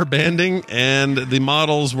 and the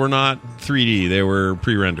models were not 3D. They were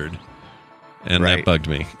pre-rendered. And that bugged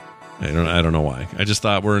me. I don't know why. I just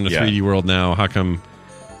thought we're in a 3D world now. How come...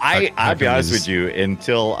 I'll be honest with you,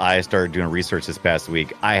 until I started doing research this past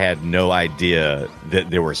week, I had no idea that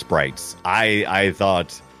there were sprites. I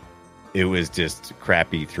thought it was just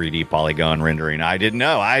crappy 3D polygon rendering. I didn't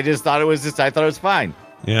know. I just thought it was I thought it was fine.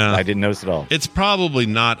 Yeah. I didn't notice at all. It's probably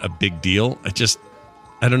not a big deal.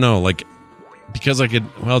 I don't know,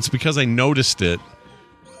 it's because I noticed it.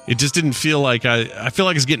 It just didn't feel like I feel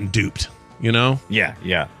like it's getting duped, Yeah.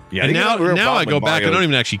 And now I go back. I don't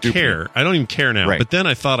even actually care. I don't even care now. Right. But then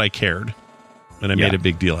I thought I cared, and I made a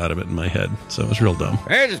big deal out of it in my head. So it was real dumb.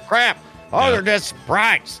 It's crap. Oh, they're just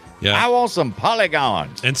sprites. Yeah. I want some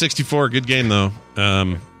polygons. N64, good game though.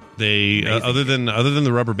 They other than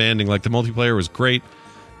the rubber banding, like the multiplayer was great.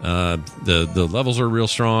 The levels are real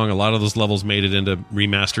strong. A lot of those levels made it into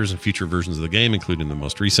remasters and future versions of the game, including the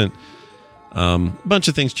most recent. Bunch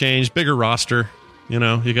of things changed. Bigger roster. You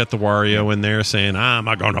got the Wario in there saying, I'm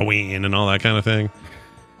not going to win, and all that kind of thing.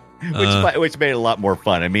 Which made it a lot more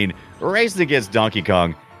fun. I mean, racing against Donkey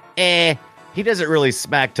Kong, he doesn't really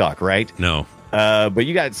smack talk, right? No. But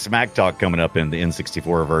you got smack talk coming up in the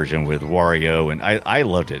N64 version with Wario, and I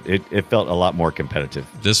loved it. It felt a lot more competitive.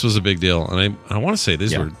 This was a big deal, and I want to say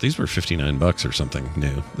these were $59 or something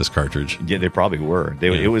new, this cartridge. Yeah, they probably were.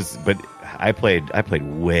 It was, but I played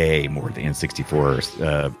way more the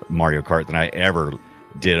N64 Mario Kart than I ever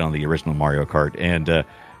did on the original Mario Kart, and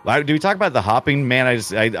Do we talk about the hopping, man?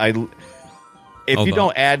 If you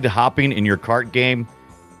don't add hopping in your kart game,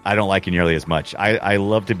 I don't like it nearly as much. I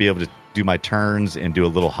love to be able to do my turns and do a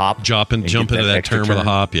little hop, jump into that turn with a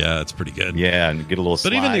hop. Yeah, it's pretty good. Yeah, and get a little.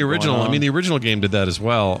 But even the original, the original game did that as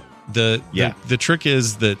well. The trick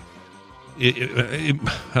is that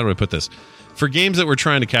how do I put this? For games that were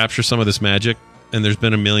trying to capture some of this magic, and there's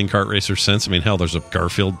been a million kart racers since. I mean, hell, there's a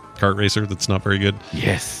Garfield kart racer that's not very good.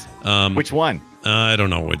 Yes. Which one? I don't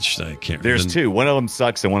know which. I can't. There's two. One of them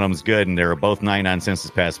sucks and one of them's good, and they're both 99 cents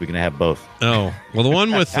this past. We can have both. Oh well, the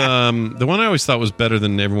one with the one I always thought was better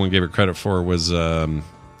than everyone gave it credit for was oh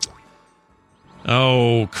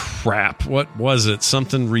crap! What was it?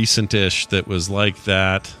 Something recent-ish that was like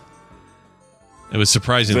that. It was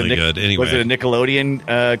surprisingly good. Anyway, was it a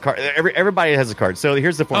Nickelodeon card? Everybody has a card. So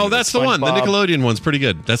here's the formula. Oh, that's the one. The Nickelodeon one's pretty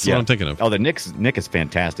good. That's the one I'm thinking of. Oh, the Nick is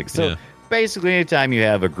fantastic. So basically, anytime you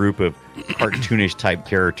have a group of cartoonish type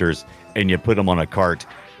characters and you put them on a cart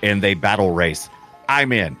and they battle race,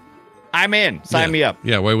 I'm in. Sign me up.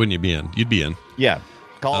 Yeah, why wouldn't you be in? You'd be in. Yeah.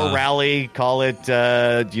 Call it rally, call it,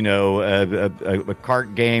 a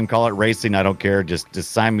kart game, call it racing. I don't care. Just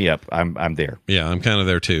sign me up. I'm there. Yeah, I'm kind of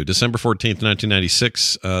there too. December 14th,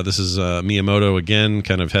 1996. This is Miyamoto again,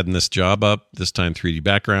 kind of heading this job up. This time 3D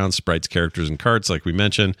backgrounds, sprites, characters, and carts, like we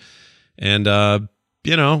mentioned. And,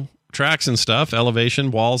 tracks and stuff,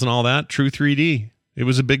 elevation, walls, and all that. True 3D. It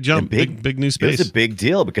was a big jump, big new space. It was a big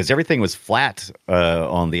deal because everything was flat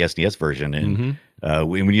on the SNES version. And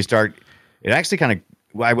when you start, it actually kind of,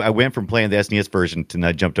 I went from playing the SNES version to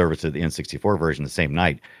I jumped over to the N64 version the same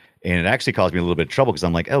night. And it actually caused me a little bit of trouble because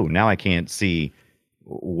I'm like, oh, now I can't see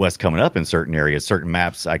what's coming up in certain areas, certain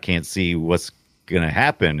maps. I can't see what's going to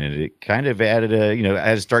happen. And it kind of added I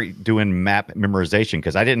had to start doing map memorization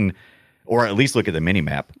because I didn't, or at least look at the mini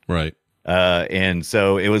map. Right. And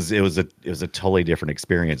so it was a totally different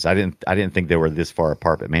experience. I didn't think they were this far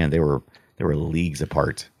apart, but man, they were leagues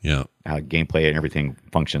apart. Yeah. How gameplay and everything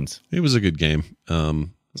functions. It was a good game.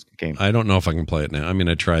 I don't know if I can play it now. I mean,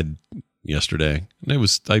 I tried yesterday. It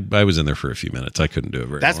was I was in there for a few minutes. I couldn't do it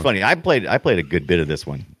very That's long. funny. I played a good bit of this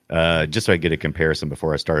one. Just so I get a comparison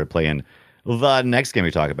before I started playing the next game we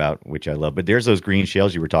talk about, which I love. But there's those green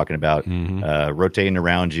shells you were talking about, rotating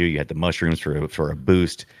around you. You had the mushrooms for a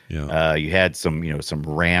boost. Yeah. You had some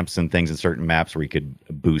ramps and things in certain maps where you could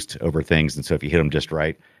boost over things, and so if you hit them just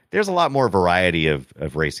right, there's a lot more variety of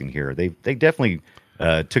racing here. They definitely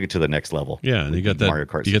took it to the next level. Yeah, and you got that Mario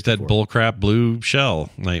Kart 64. You get that bullcrap blue shell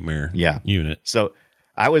nightmare unit. So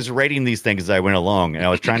I was rating these things as I went along, and I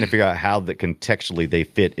was trying to figure out how contextually they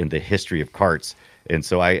fit in the history of karts. And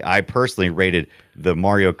so I personally rated the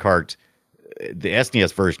Mario Kart, the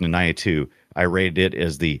SNES version in '92. I rated it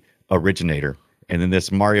as the originator, and then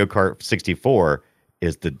this Mario Kart 64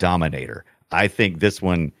 is the dominator. I think this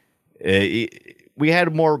one. We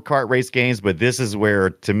had more kart race games, but this is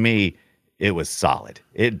where, to me, it was solid.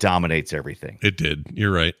 It dominates everything. It did.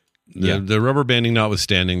 You're right. The rubber banding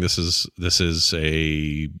notwithstanding, this is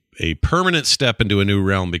a permanent step into a new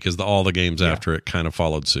realm because all the games after it kind of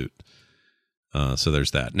followed suit. So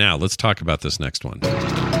there's that. Now let's talk about this next one.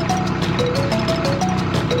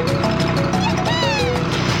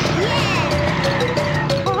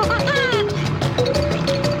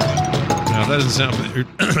 If that doesn't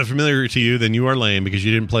sound familiar to you, then you are lame because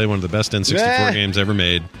you didn't play one of the best N64 games ever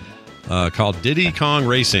made, called Diddy Kong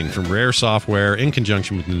Racing from Rare Software in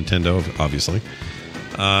conjunction with Nintendo, obviously.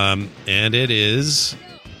 And it is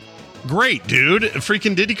great, dude.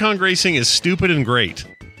 Freaking Diddy Kong Racing is stupid and great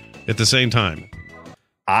at the same time.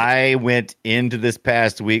 I went into this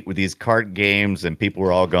past week with these kart games, and people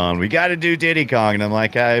were all going, we got to do Diddy Kong. And I'm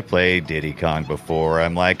like, I played Diddy Kong before.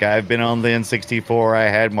 I'm like, I've been on the N64. I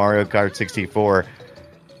had Mario Kart 64.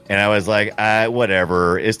 And I was like,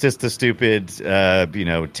 whatever. It's just a stupid,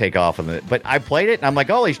 takeoff of it. But I played it, and I'm like,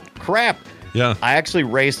 holy crap. Yeah. I actually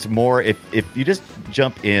raced more. If you just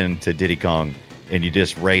jump into Diddy Kong and you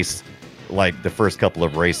just race like the first couple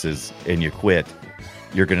of races and you quit,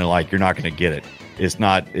 you're not going to get it.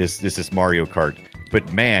 This is Mario Kart.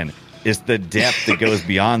 But man, it's the depth that goes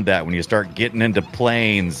beyond that when you start getting into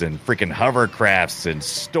planes and freaking hovercrafts and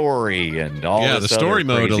story and all the this story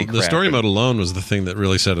other crazy mode. crap. The story mode alone was the thing that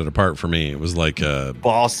really set it apart for me. It was like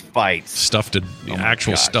boss fights, stuff to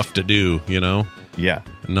stuff to do, Yeah,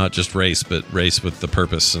 not just race, but race with the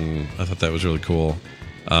purpose. And I thought that was really cool.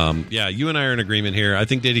 You and I are in agreement here. I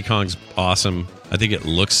think Diddy Kong's awesome. I think it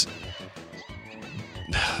looks.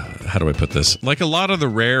 How do I put this? Like a lot of the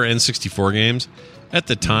rare N64 games at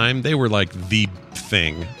the time, they were like the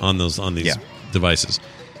thing on these devices.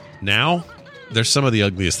 Now, they're some of the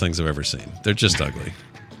ugliest things I've ever seen. They're just ugly.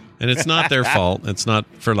 And it's not their fault. It's not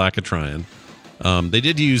for lack of trying. They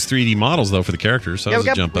did use 3D models, though, for the characters, so that was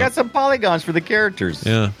a jump up. We got some polygons for the characters.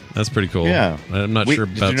 Yeah, that's pretty cool. Yeah. I'm not sure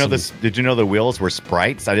about Did you know the wheels were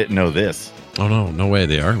sprites? I didn't know this. Oh, no way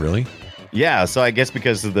they are, really? Yeah, so I guess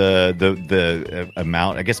because of the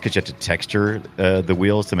amount, I guess because you have to texture the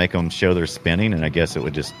wheels to make them show they're spinning, and I guess it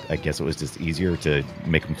was just easier to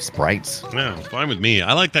make them sprites. Yeah, it's fine with me.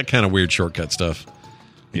 I like that kind of weird shortcut stuff.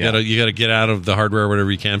 You Yeah. gotta get out of the hardware whatever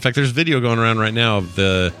you can. In fact, there's video going around right now of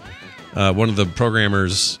the one of the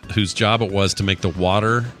programmers whose job it was to make the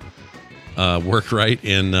water work right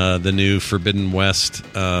in the new Forbidden West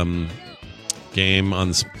game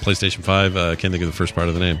on PlayStation 5. I can't think of the first part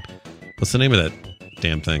of the name. What's the name of that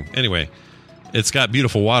damn thing? Anyway, it's got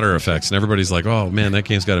beautiful water effects, and everybody's like, oh, man, that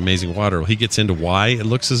game's got amazing water. Well, he gets into why it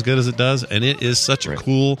looks as good as it does, and it is such a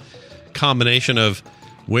cool combination of,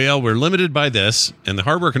 well, we're limited by this, and the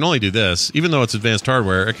hardware can only do this. Even though it's advanced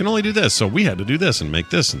hardware, it can only do this, so we had to do this and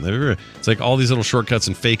make this. And it's like all these little shortcuts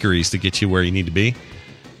and fakeries to get you where you need to be.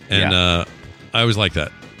 And I always like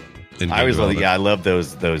that. I love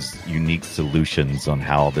those unique solutions on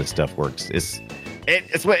how this stuff works.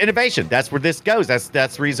 It's what innovation. That's where this goes. That's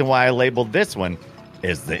the reason why I labeled this one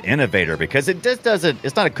as the innovator, because it just doesn't.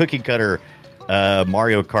 It's not a cookie cutter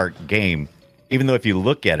Mario Kart game. Even though if you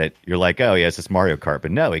look at it, you're like, oh yes, it's Mario Kart.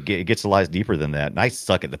 But no, it gets a lot deeper than that. And I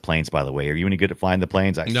suck at the planes, by the way. Are you any good at flying the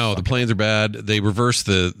planes? No, the planes are bad. They reverse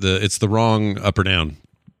it's the wrong up or down.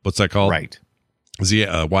 What's that called? Right.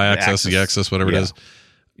 The y-axis, the axis, whatever it is.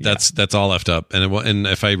 That's all left up. And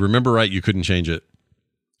if I remember right, you couldn't change it.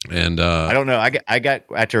 And I don't know. I got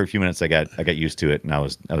after a few minutes, I got used to it, and I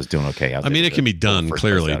was doing okay. I mean, it can be done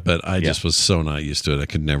clearly, but I just was so not used to it. I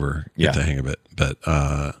could never get the hang of it. But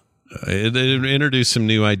it introduced some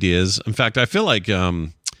new ideas. In fact, I feel like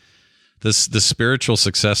the spiritual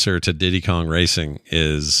successor to Diddy Kong Racing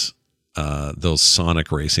is those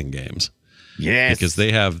Sonic racing games. Yes, because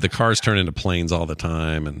they have the cars turn into planes all the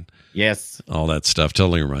time, and all that stuff.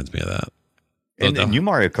 Totally reminds me of that. And the new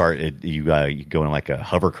Mario Kart, you go in like a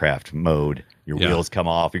hovercraft mode. Your wheels come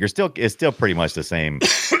off. It's still pretty much the same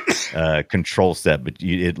control set, but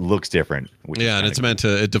it looks different. And it's meant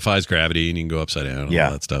to. It defies gravity, and you can go upside down and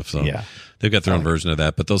all that stuff. So they've got their own version of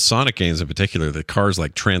that. But those Sonic games in particular, the cars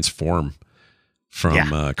like transform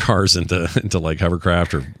from cars into like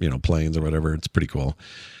hovercraft or planes or whatever. It's pretty cool.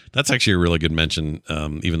 That's actually a really good mention.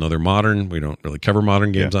 Even though they're modern, we don't really cover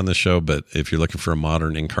modern games on this show. But if you're looking for a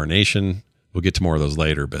modern incarnation. We'll get to more of those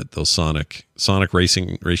later, but those Sonic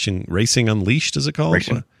Racing Unleashed, is it called?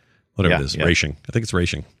 Racing. Whatever it is. Yeah. Racing. I think it's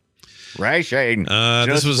Racing. Racing.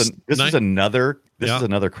 This is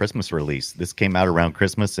another Christmas release. This came out around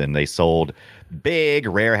Christmas, and they sold big.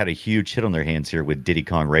 Rare had a huge hit on their hands here with Diddy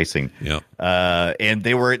Kong Racing. Yeah. And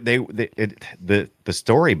the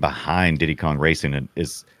story behind Diddy Kong Racing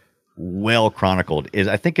is well chronicled.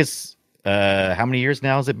 I think it's how many years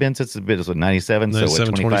now has it been since it was 97?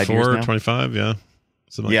 97, 24, 25, yeah.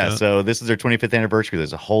 Something like that. So this is their 25th anniversary.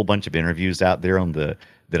 There's a whole bunch of interviews out there on that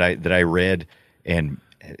I read, and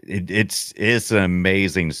it's an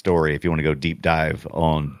amazing story if you want to go deep dive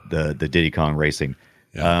on the Diddy Kong Racing.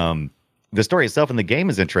 Yeah. The story itself in the game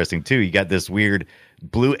is interesting too. You got this weird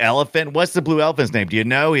blue elephant. What's the blue elephant's name? Do you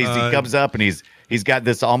know? He comes up and he's got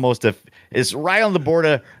this it's right on the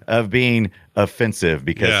border of being offensive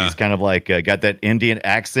because he's kind of like got that Indian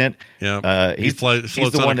accent. Yeah, he floats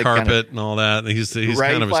on a carpet and all that. He's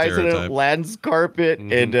kind of a stereotype. On Aladdin's carpet,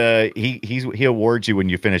 and he awards you when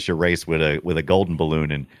you finish a race with a golden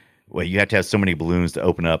balloon, and you have to have so many balloons to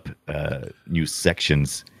open up new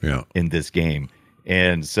sections in this game,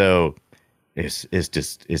 and so. It's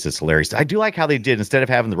just hilarious. I do like how they did, instead of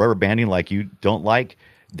having the rubber banding like you don't like,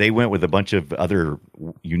 they went with a bunch of other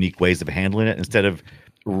unique ways of handling it. Instead of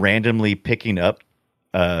randomly picking up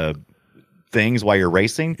things while you're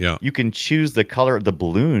racing, you can choose the color of the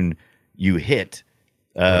balloon you hit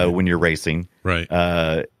when you're racing. Right.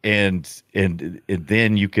 And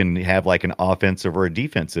then you can have like an offensive or a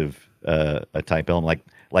defensive a type element.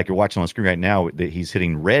 Like you're watching on the screen right now, that he's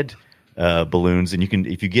hitting red balloons, and you can,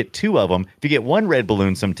 if you get two of them, if you get one red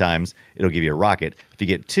balloon, sometimes it'll give you a rocket. If you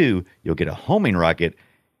get two, you'll get a homing rocket,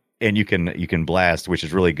 and you can blast, which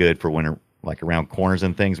is really good for when like around corners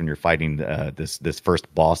and things when you're fighting this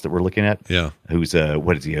first boss that we're looking at. Yeah, who's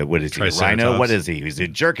what is he? A rhino? What is he? He's a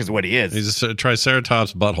jerk, is what he is. He's a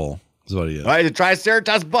triceratops butthole. Is what he is. Right, the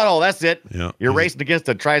triceratops butthole. That's it. Yeah, you're racing against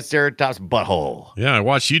a triceratops butthole. Yeah, I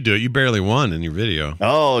watched you do it. You barely won in your video.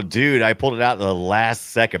 Oh, dude, I pulled it out in the last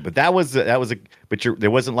second. But there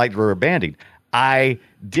wasn't like rubber banding. I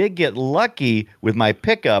did get lucky with my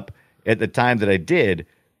pickup at the time that I did,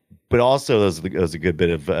 but also there was a good bit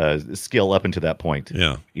of skill up until that point.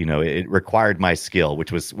 Yeah. It required my skill,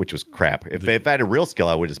 which was crap. If I had a real skill,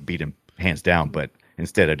 I would just beat him hands down. But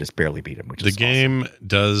instead, I just barely beat him. Which the game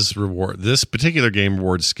does reward this particular game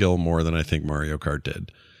rewards skill more than I think Mario Kart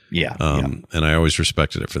did. Yeah, and I always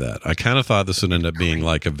respected it for that. I kind of thought this would end up being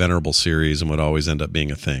like a venerable series and would always end up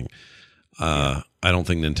being a thing. I don't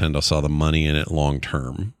think Nintendo saw the money in it long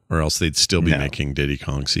term, or else they'd still be making Diddy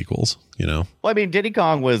Kong sequels. Well, I mean, Diddy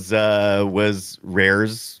Kong was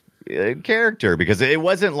Rare's character, because it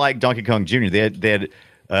wasn't like Donkey Kong Jr. They had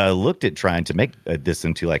looked at trying to make this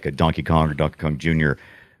into like a Donkey Kong or Donkey Kong Jr.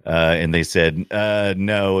 And they said,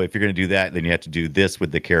 no, if you're going to do that, then you have to do this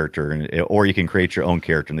with the character, or you can create your own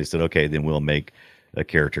character. And they said, okay, then we'll make a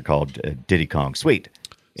character called Diddy Kong. Sweet.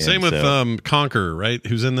 Same with Conker, right?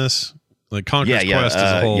 Who's in this? Like Conker's Quest is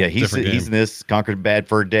a whole different game. He's in this. Conker's Bad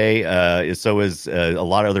Fur Day. So is a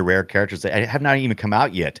lot of other Rare characters that have not even come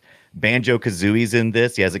out yet. Banjo-Kazooie's in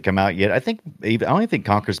this. He hasn't come out yet. I don't think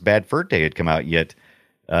Conker's Bad Fur Day had come out yet,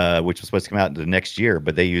 which was supposed to come out the next year.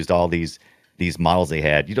 But they used all these models they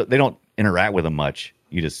had. They don't interact with them much.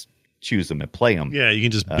 You just choose them and play them. Yeah, you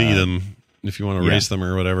can just be them if you want to race them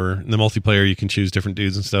or whatever. In the multiplayer, you can choose different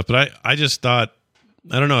dudes and stuff. But I just thought,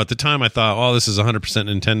 I don't know, at the time I thought, oh, this is 100%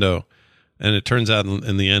 Nintendo. And it turns out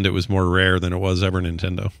in the end it was more Rare than it was ever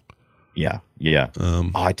Nintendo. Yeah.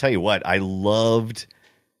 I tell you what, I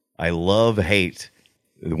hate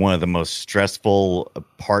one of the most stressful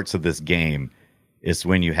parts of this game is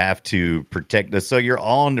when you have to protect this. So you're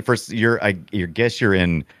on first. I guess you're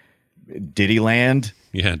in Diddy Land.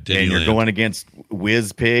 Yeah, Diddy and you're Land. going against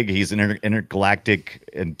Whiz Pig. He's an intergalactic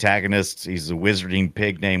antagonist. He's a wizarding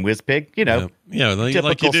pig named Whiz Pig. Yeah,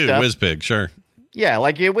 like you do, stuff. Whiz Pig, sure. Yeah,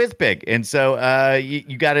 like you Whiz Pig. And so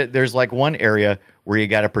you got to. There's like one area where you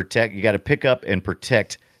got to protect. You got to pick up and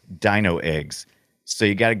protect dino eggs. So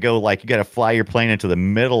you got to go you got to fly your plane into the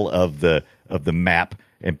middle of the map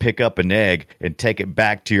and pick up an egg and take it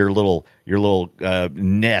back to your little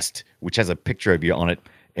nest, which has a picture of you on it.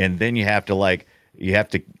 And then you have to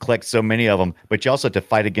collect so many of them, but you also have to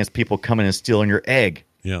fight against people coming and stealing your egg.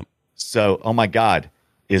 Yeah. So, oh my God,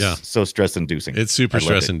 it's so stress inducing. It's super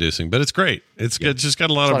stress inducing, but it's great. It's good. It's just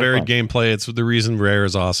got a lot of varied gameplay. It's the reason Rare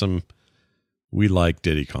is awesome. We like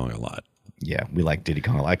Diddy Kong a lot. Yeah, we like Diddy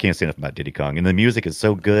Kong. I can't say enough about Diddy Kong, and the music is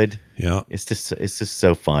so good. Yeah, it's just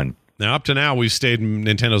so fun. Now, up to now, we've stayed in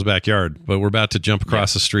Nintendo's backyard, but we're about to jump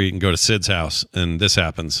across the street and go to Sid's house, and this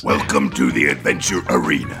happens. Welcome to the Adventure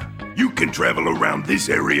Arena. You can travel around this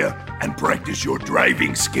area and practice your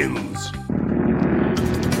driving skills.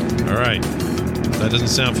 All right. That doesn't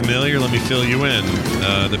sound familiar. Let me fill you in.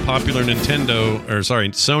 The popular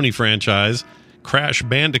Sony franchise, Crash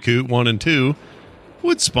Bandicoot 1 and 2,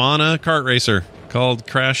 would spawn a kart racer called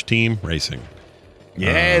Crash Team Racing.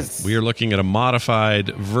 Yes. We are looking at a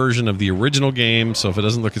modified version of the original game, so if it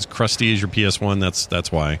doesn't look as crusty as your PS1,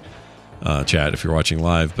 that's why, Chad, if you're watching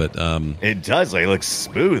live. But it does. It looks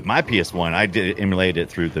smooth. My PS1, I did emulate it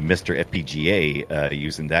through the Mr. FPGA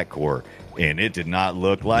using that core, and it did not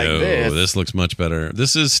look like this. This looks much better.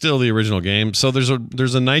 This is still the original game. So there's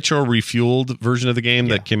a Nitro refueled version of the game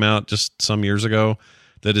that came out just some years ago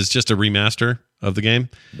that is just a remaster of the game.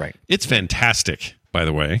 Right. It's fantastic, by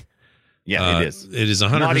the way. Yeah, it is. It is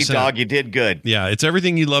 100%. Naughty Dog, you did good. Yeah, it's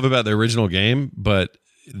everything you love about the original game, but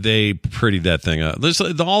they prettied that thing up. There's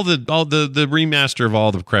all the remaster of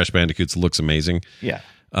all the Crash Bandicoots looks amazing. Yeah.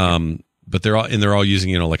 But they're all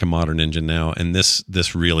using like a modern engine now, and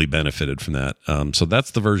this really benefited from that. So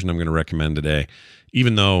that's the version I'm going to recommend today.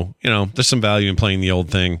 Even though there's some value in playing the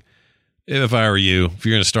old thing. If I were you, if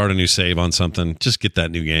you're going to start a new save on something, just get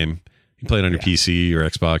that new game. You can play it on your PC, your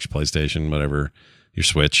Xbox, your PlayStation, whatever, your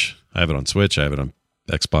Switch. I have it on Switch. I have it on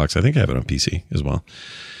Xbox. I think I have it on PC as well.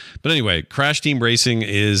 But anyway, Crash Team Racing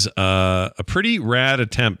is a pretty rad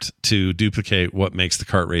attempt to duplicate what makes the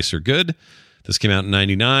kart racer good. This came out in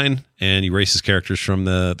 99, and he races characters from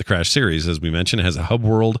the Crash series. As we mentioned, it has a hub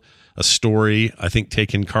world, a story, I think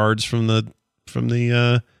taking cards from the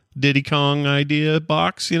Diddy Kong idea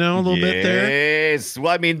box, a little bit there. Yes.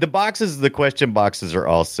 Well, I mean, the question boxes are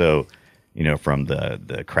also, from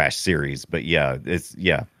the Crash series. But yeah,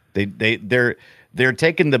 they're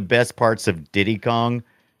taking the best parts of Diddy Kong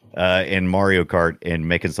and Mario Kart and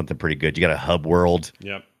making something pretty good. You got a hub world.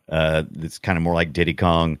 Yep. It's kind of more like Diddy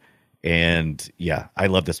Kong. And yeah, I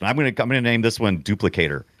love this one. I'm gonna name this one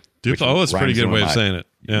Duplicator. That's a pretty good way of saying it.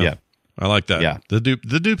 Yeah. I like that. Yeah. The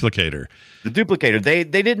Duplicator. The Duplicator. They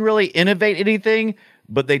didn't really innovate anything,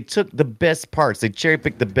 but they took the best parts. They cherry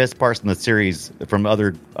picked the best parts in the series from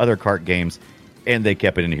other kart games, and they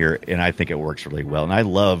kept it in here. And I think it works really well. And I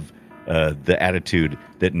love the attitude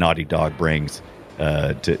that Naughty Dog brings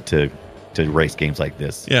to race games like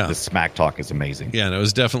this. Yeah. The smack talk is amazing. Yeah, and it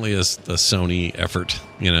was definitely a Sony effort.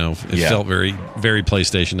 It felt very, very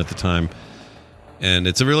PlayStation at the time. And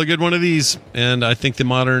it's a really good one of these. And I think the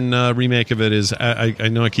modern remake of it is, I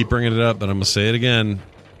know I keep bringing it up, but I'm going to say it again.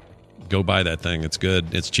 Go buy that thing. It's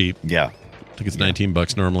good. It's cheap. Yeah. I think it's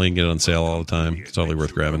 $19 normally. You can get it on sale all the time. It's totally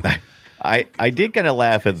worth grabbing. I did kind of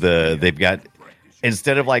laugh at they've got,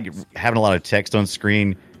 instead of like having a lot of text on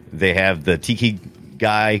screen, they have the Tiki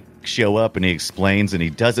guy show up and he explains, and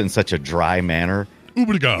he does it in such a dry manner.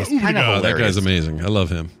 Oobadiga. That guy's amazing. I love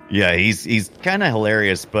him. Yeah, he's kind of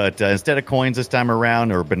hilarious, but instead of coins this time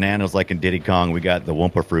around or bananas like in Diddy Kong, we got the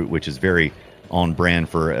Wumpa Fruit, which is very on brand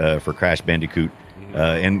for Crash Bandicoot.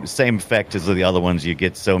 And same effect as the other ones. You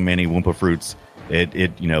get so many Wumpa Fruits,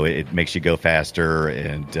 it makes you go faster,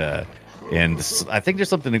 and I think there's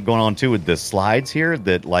something going on too with the slides here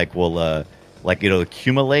that will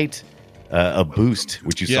accumulate a boost,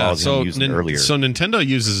 which you saw them using earlier. So Nintendo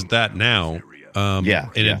uses that now.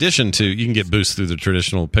 In addition to, you can get boosts through the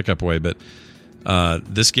traditional pickup way, but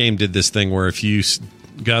this game did this thing where if you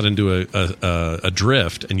got into a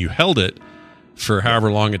drift and you held it for however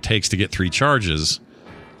long it takes to get 3 charges,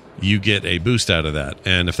 you get a boost out of that.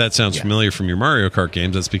 And if that sounds familiar from your Mario Kart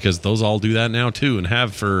games, that's because those all do that now too, and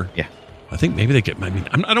have for. Yeah. I think maybe they get. I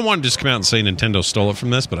don't want to just come out and say Nintendo stole it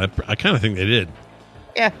from this, but I kind of think they did.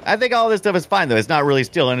 Yeah, I think all this stuff is fine though. It's not really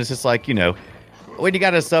stealing. It's just like, when you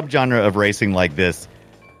got a subgenre of racing like this,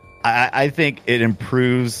 I think it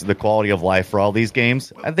improves the quality of life for all these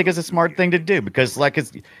games. I think it's a smart thing to do because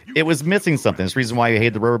it was missing something. It's the reason why you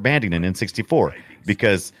hate the rubber banding in N64,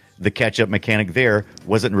 because the catch-up mechanic there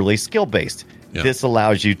wasn't really skill-based. Yeah. This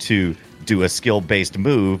allows you to do a skill-based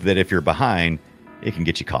move that if you're behind, it can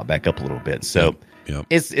get you caught back up a little bit. So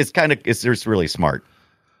it's really smart.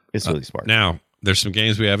 It's really smart. Now, there's some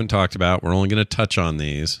games we haven't talked about. We're only going to touch on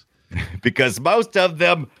these. Because most of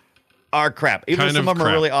them are crap. Even though some of them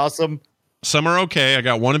are really awesome. Some are okay. I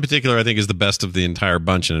got one in particular I think is the best of the entire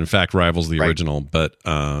bunch, and in fact rivals the original. But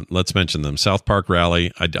let's mention them. South Park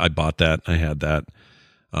Rally. I bought that. I had that.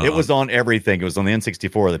 It was on everything. It was on the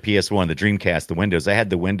N64, the PS1, the Dreamcast, the Windows. I had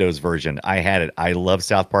the Windows version. I had it. I loved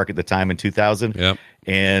South Park at the time in 2000. Yep.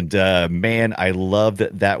 And man, I loved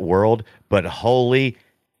that world. But holy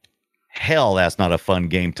hell, that's not a fun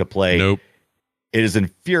game to play. Nope. It is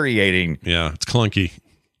infuriating. Yeah, it's clunky.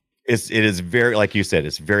 It is very, like you said,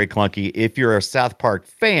 it's very clunky. If you're a South Park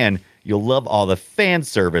fan, you'll love all the fan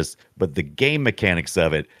service, but the game mechanics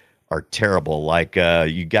of it are terrible. Like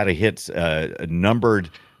you got to hit numbered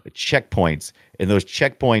checkpoints, and those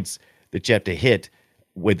checkpoints that you have to hit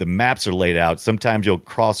when the maps are laid out, sometimes you'll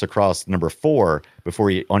cross across number 4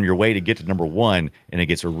 before you on your way to get to number 1, and it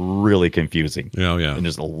gets really confusing. Oh, yeah. And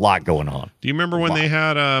there's a lot going on. Do you remember when they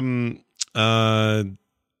had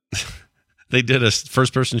they did a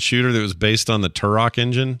first-person shooter that was based on the Turok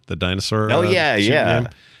engine, the dinosaur? Oh, yeah. Game?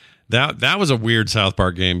 That was a weird South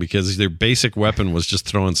Park game because their basic weapon was just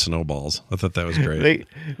throwing snowballs. I thought that was great.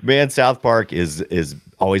 South Park is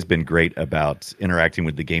always been great about interacting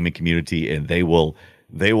with the gaming community, and they will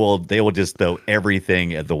just throw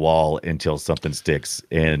everything at the wall until something sticks,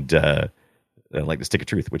 and like the Stick of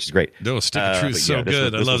Truth, which is great. No, Stick of Truth is so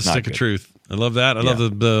good. I love Stick of Truth. I love that. I love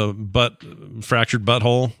the fractured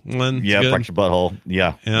butthole one. Yeah, fractured butthole.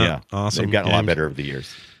 Yeah. Awesome. They've gotten a lot better over the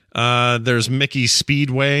years. There's Mickey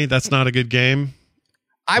Speedway. That's not a good game.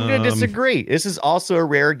 I'm going to disagree. This is also a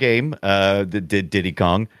rare game that did Diddy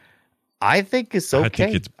Kong. I think it's okay.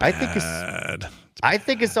 I think it's bad. I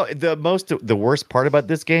think it's the worst part about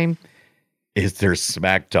this game is their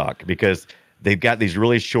smack talk, because they've got these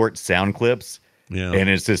really short sound clips, and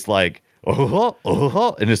it's just like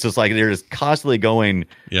and it's just like they're just constantly going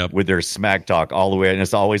with their smack talk all the way, and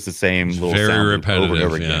it's always the same little very sound repetitive, over and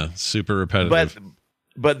over again. Super repetitive.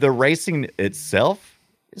 But the racing itself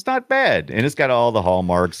is not bad, and it's got all the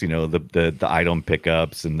hallmarks, the item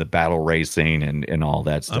pickups and the battle racing and all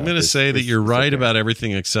that stuff. I'm going to say that you're right about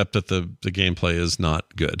everything except that the gameplay is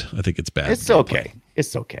not good. I think it's bad. It's okay.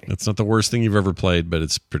 It's okay. It's not the worst thing you've ever played, but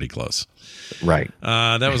it's pretty close. Right.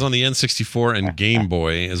 That was on the N64 and Game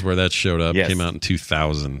Boy is where that showed up. Yes. Came out in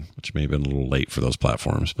 2000, which may have been a little late for those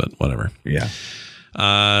platforms, but whatever. Yeah.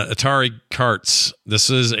 Atari Karts. This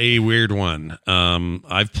is a weird one.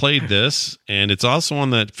 I've played this, and it's also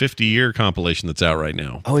on that 50-year compilation that's out right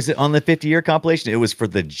now. Oh, is it on the 50-year compilation? It was for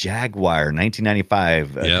the Jaguar,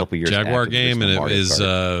 1995, a couple years Jaguar after game, and it is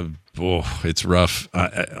it's rough.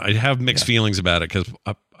 I have mixed feelings about it because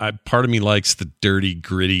part of me likes the dirty,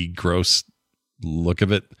 gritty, gross look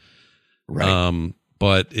of it. Right.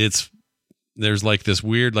 But it's there's like this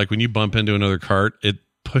weird, like when you bump into another cart, it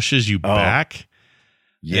pushes you back.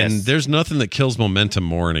 Yes. And there's nothing that kills momentum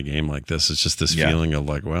more in a game like this. It's just this feeling of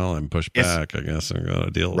like, well, I'm pushed back. I guess I'm going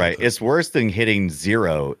to deal with it. It's worse than hitting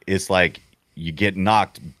zero. It's like you get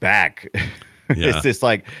knocked back. Yeah. It's just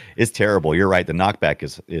like, it's terrible. You're right. The knockback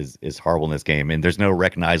is horrible in this game. And there's no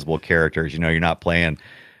recognizable characters. You're not playing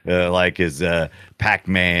like his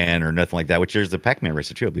Pac-Man or nothing like that, which there's a Pac-Man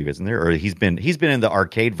racer too, I believe, isn't there? Or he's been in the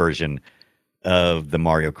arcade version of the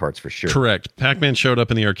Mario Karts for sure. Correct. Pac-Man showed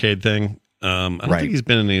up in the arcade thing. I don't think he's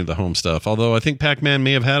been in any of the home stuff, although I think Pac-Man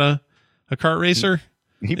may have had a kart racer.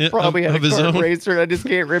 He probably had a kart racer. I just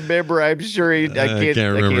can't remember. I'm sure I can't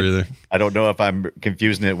remember either. I don't know if I'm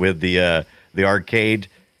confusing it with the arcade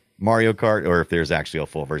Mario Kart or if there's actually a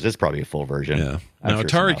full version. It's probably a full version. Yeah. Now,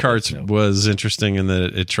 Atari Karts was interesting in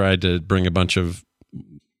that it tried to bring a bunch of,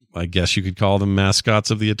 I guess you could call them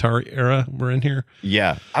mascots of the Atari era were in here.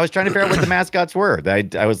 Yeah. I was trying to figure out what the mascots were.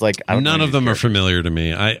 I was like, none of them are familiar to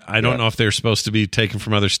me. I don't know if they're supposed to be taken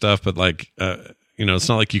from other stuff, but like, it's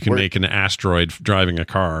not like you can make an asteroid driving a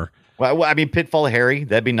car. Well, I mean, Pitfall Harry,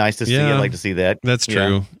 that'd be nice to see. I'd like to see that. That's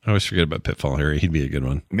true. Yeah. I always forget about Pitfall Harry. He'd be a good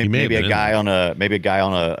one. Maybe a guy on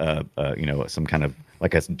some kind of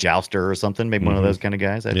like a jouster or something. Maybe one of those kind of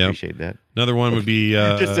guys. I'd appreciate that. Another one would be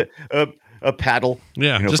just a paddle.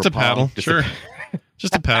 Yeah, just a paddle. Sure.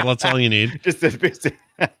 Just a paddle. That's all you need.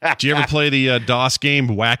 Do you ever play the DOS game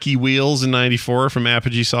Wacky Wheels in '94 from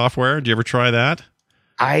Apogee Software? Do you ever try that?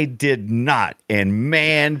 I did not. And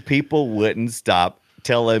man, people wouldn't stop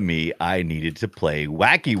telling me I needed to play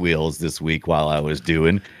Wacky Wheels this week while I was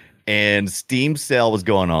doing. And Steam sale was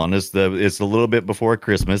going on. It's a little bit before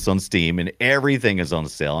Christmas on Steam, and everything is on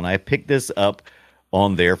sale. And I picked this up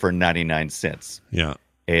on there for 99 cents. Yeah.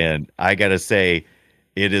 And I got to say,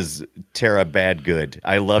 it is Terra bad good.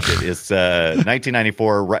 I loved it. It's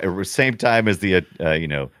 1994, same time as the,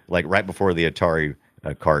 like right before the Atari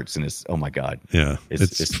carts. And it's, oh my God. Yeah.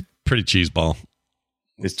 It's pretty cheeseball.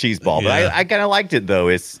 It's cheeseball. But I kind of liked it, though.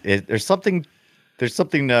 There's something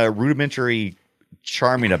rudimentary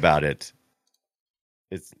charming about it.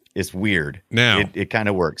 It's weird. Now it kind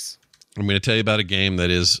of works. I'm going to tell you about a game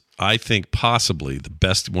that is, I think, possibly the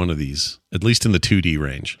best one of these, at least in the 2D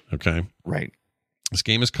range. Okay. Right. This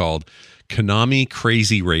game is called Konami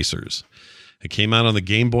Crazy Racers. It came out on the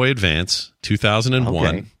Game Boy Advance,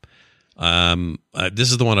 2001. Okay.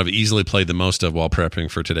 This is the one I've easily played the most of while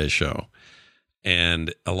prepping for today's show.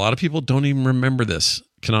 And a lot of people don't even remember this.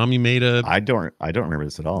 Konami made I don't remember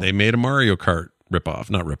this at all. They made a Mario Kart ripoff,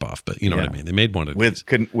 not ripoff, but you know what I mean. They made one of these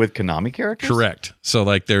with Konami characters. Correct. So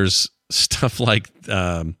like, there's stuff like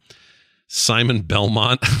Simon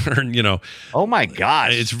Belmont, or Oh my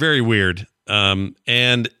gosh, it's very weird,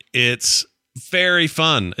 and it's very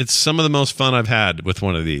fun. It's some of the most fun I've had with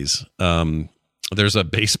one of these. There's a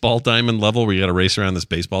baseball diamond level where you got to race around this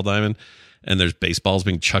baseball diamond. And there's baseballs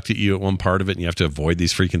being chucked at you at one part of it, and you have to avoid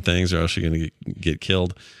these freaking things, or else you're going to get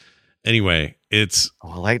killed. Anyway, it's...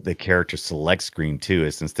 I like the character select screen, too.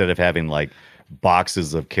 It's instead of having, like,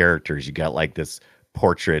 boxes of characters, you got, like, this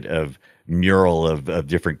portrait of mural of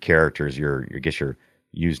different characters. I guess you're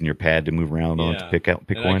using your pad to move around on to pick one.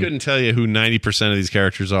 I couldn't tell you who 90% of these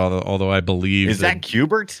characters are, although I believe... Is that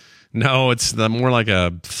Q*bert? No, it's more like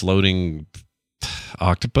a floating...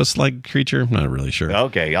 octopus-like creature. I'm not really sure.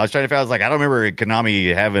 Okay, I was trying to figure out. I was like, I don't remember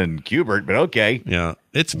Konami having Q*bert, but okay. Yeah,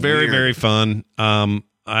 it's very, very fun. I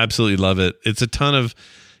absolutely love it. It's a ton of,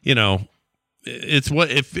 it's what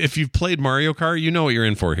if you've played Mario Kart, you know what you're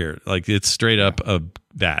in for here. Like, it's straight up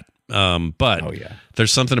that. But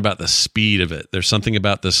there's something about the speed of it. There's something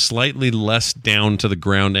about the slightly less down to the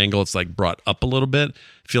ground angle. It's like brought up a little bit.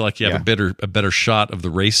 I feel like you have a better shot of the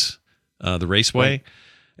raceway. Right.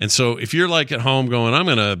 And so if you're like at home going,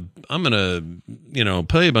 I'm gonna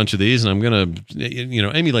play a bunch of these and I'm gonna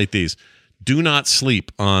emulate these. Do not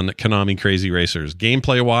sleep on Konami Crazy Racers.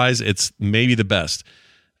 Gameplay wise, it's maybe the best.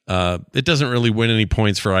 It doesn't really win any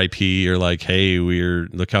points for IP or like, hey,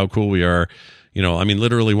 look how cool we are.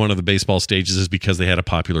 Literally one of the baseball stages is because they had a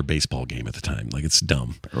popular baseball game at the time. Like, it's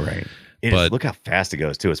dumb. Right. But look how fast it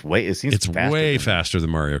goes too. It's way faster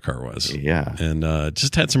than Mario Kart was. Yeah, and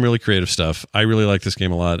just had some really creative stuff. I really like this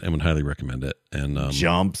game a lot and would highly recommend it. And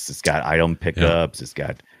jumps. It's got item pickups.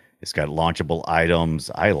 Yeah. It's got launchable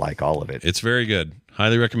items. I like all of it. It's very good.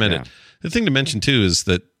 Highly recommend it. The thing to mention too is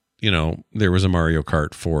that there was a Mario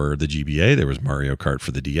Kart for the GBA. There was Mario Kart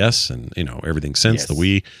for the DS, and everything since the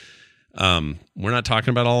Wii. We're not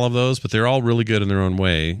talking about all of those, but they're all really good in their own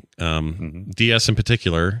way. DS in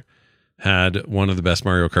particular had one of the best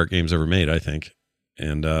Mario Kart games ever made, I think.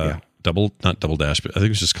 And not Double Dash, but I think it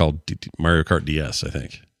was just called Mario Kart DS, I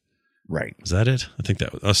think. Right. Is that it? I think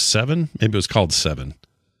that was 7. Maybe it was called 7.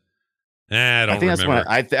 I don't remember. That's one.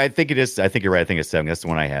 I think it is. I think you're right. I think it's 7. That's the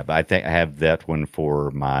one I have. I think I have that one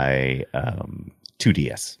for my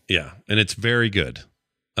 2DS. Yeah, and it's very good.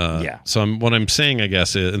 Yeah. So what I'm saying, I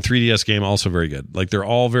guess, and 3DS game also very good. Like they're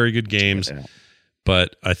all very good games,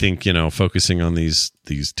 but I think focusing on these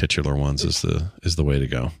titular ones is the way to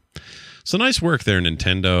go. So nice work there,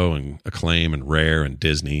 Nintendo and Acclaim and Rare and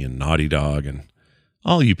Disney and Naughty Dog and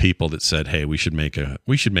all you people that said, "Hey, we should make a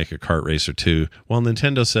kart racer too." Well,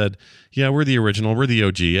 Nintendo said, "Yeah, we're the original. We're the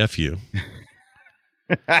OG. F you.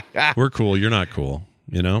 We're cool. You're not cool."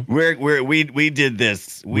 We did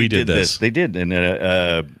this. We did this. They did, and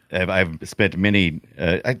I've spent many.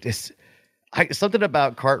 Something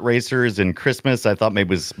about kart racers and Christmas. I thought maybe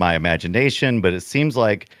was my imagination, but it seems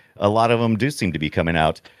like a lot of them do seem to be coming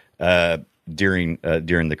out during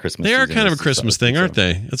the Christmas. They are season. kind of a Christmas thing, aren't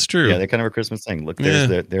they? That's true. Yeah, they're kind of a Christmas thing. Look,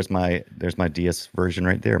 there's my DS version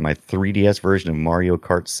right there. My 3DS version of Mario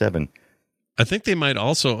Kart 7. I think they might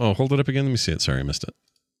also. Oh, hold it up again. Let me see it. Sorry, I missed it.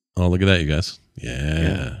 Oh, look at that, you guys.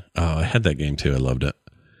 Yeah. Oh, I had that game too. I loved it.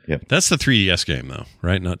 Yep. That's the 3DS game though,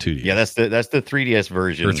 right? Not 2DS. Yeah, that's the 3DS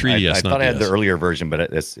version. Or 3DS. I thought I had the earlier version, but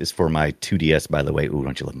it's for my 2DS. By the way, ooh,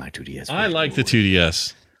 don't you love my 2DS version? I like the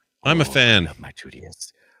 2DS. I'm a fan. I love my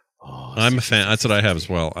 2DS. Oh, I'm a fan. That's what I have as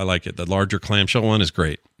well. I like it. The larger clamshell one is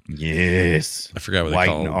great. Yes. I forgot what white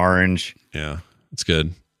they call it. White and orange. Yeah, it's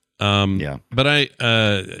good. Yeah. But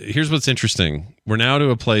here's what's interesting. We're now to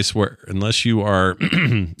a place where unless you are,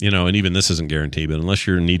 and even this isn't guaranteed, but unless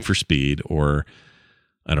you're Need for Speed or,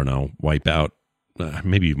 I don't know, Wipeout,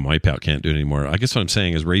 maybe even Wipeout can't do it anymore. I guess what I'm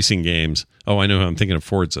saying is racing games. Oh, I know who I'm thinking of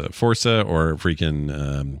Forza or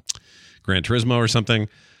freaking Gran Turismo or something.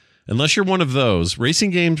 Unless you're one of those,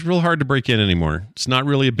 racing games real hard to break in anymore. It's not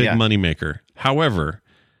really a big money maker. However,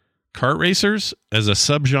 kart racers as a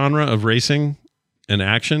subgenre of racing and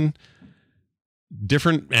action,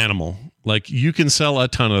 different animal. Like you can sell a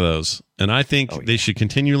ton of those, and I think they should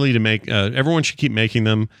continually to make. Everyone should keep making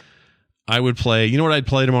them. I would play. You know what I'd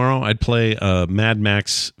play tomorrow? I'd play Mad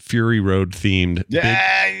Max Fury Road themed,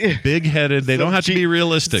 big headed. They don't have to be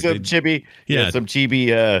realistic. Some chibi, some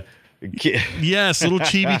chibi. Yes, little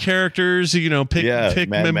chibi characters. Pick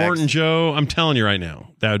Morton Joe. I'm telling you right now,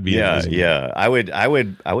 that would be amazing. Yeah. I would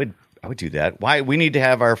do that. Why we need to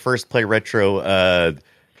have our first Play Retro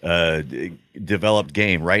developed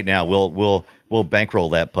game right now. We'll bankroll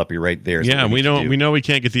that puppy right there. Yeah, we know we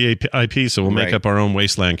can't get the IP, so we'll make up our own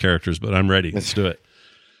Wasteland characters. But I'm ready. Let's do it.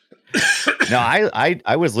 No,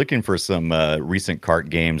 I was looking for some recent kart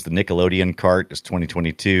games. The Nickelodeon Kart is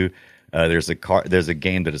 2022. There's a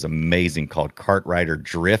game that is amazing called Kart Rider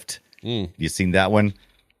Drift. You seen that one?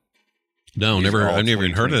 No, never. I've never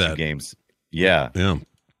even heard of that. Games. Yeah.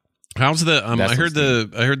 How's the?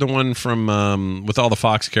 I heard the one from with all the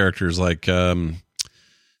Fox characters like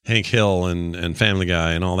Hank Hill and Family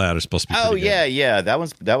Guy and all that are supposed to be. Oh yeah. That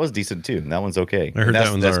was decent too. That one's okay. I heard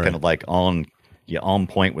that one's that's all right. Kind of like on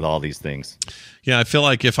point with all these things. Yeah, I feel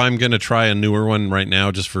like if I'm going to try a newer one right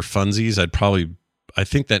now just for funsies, I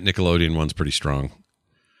think that Nickelodeon one's pretty strong.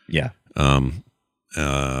 Yeah. And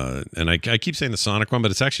I keep saying the Sonic one,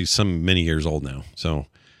 but it's actually many years old now. So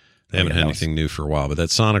they haven't had anything new for a while. But that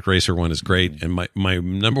Sonic Racer one is great. And my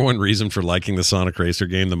number one reason for liking the Sonic Racer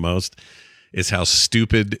game the most is how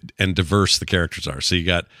stupid and diverse the characters are. So you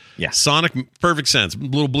got Sonic, perfect sense.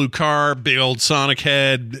 Little blue car, big old Sonic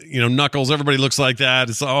head, Knuckles. Everybody looks like that.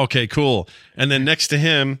 It's okay, cool. And then next to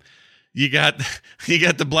him, you got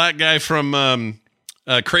the black guy from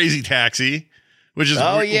Crazy Taxi, which is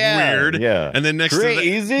weird. Yeah. And then next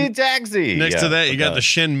Crazy Taxi. Next to that, you got the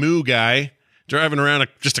Shenmue guy driving around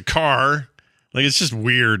just a car. Like it's just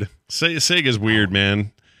weird. Sega's weird,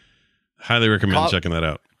 man. Highly recommend checking that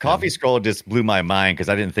out. Coffee Scroll just blew my mind because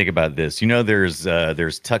I didn't think about this. There's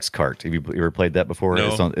Tux Kart. Have you ever played that before?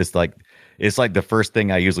 No. It's like the first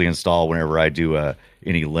thing I usually install whenever I do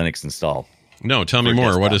any Linux install. No, tell me more.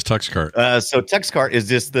 Desktop. What is Tux Kart? So Tux Kart is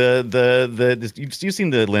just you've seen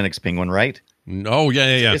the Linux Penguin, right? Oh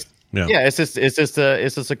yeah. It's just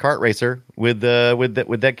a kart racer with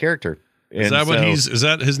that character. Is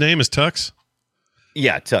that his name is Tux?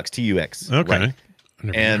 Yeah, Tux, Tux. Okay. Right.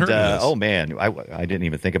 And oh man, I didn't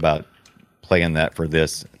even think about playing that for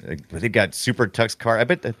this. They got Super Tux Kart. I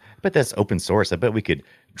bet that's open source. I bet we could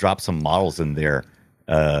drop some models in there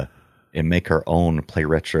and make our own Play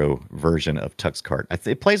Retro version of Tux Kart.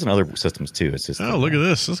 It plays on other systems too. It's just look at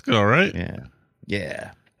this. This is all right.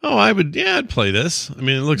 Yeah. Oh, I'd play this. I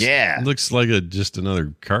mean, it looks like just another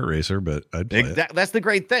kart racer, but I'd play it. That's the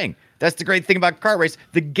great thing. That's the great thing about kart race.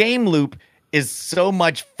 The game loop is so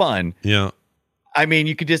much fun. Yeah. I mean,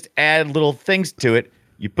 you could just add little things to it.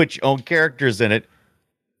 You put your own characters in it,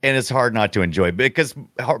 and it's hard not to enjoy. Because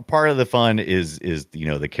part of the fun is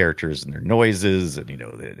the characters and their noises,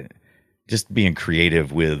 and just being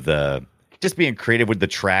creative with the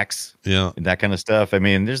tracks, and that kind of stuff. I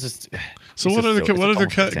mean, there's just what other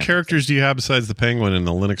characters do you have besides the Penguin in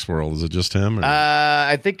the Linux world? Is it just him? Or?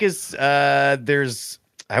 I think there's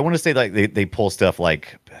I want to say like they pull stuff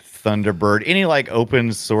like Thunderbird, any like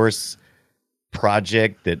open source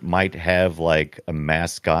project that might have like a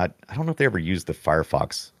mascot. I don't know if they ever used the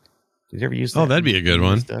Firefox. Did you ever use that? Oh, that'd be a good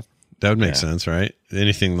one. Stuff? That would make sense, right?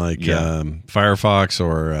 Anything like Firefox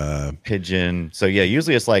or Pigeon. So yeah,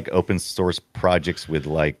 usually it's like open source projects with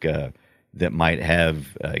like that might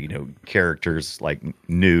have characters like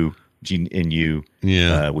new GNU,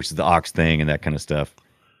 which is the Ox thing and that kind of stuff.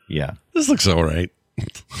 Yeah, this looks all right.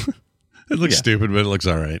 It looks stupid, but it looks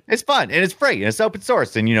all right. It's fun and it's free and it's open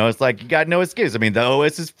source, and it's like you got no excuse. I mean, the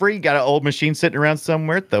OS is free. You got an old machine sitting around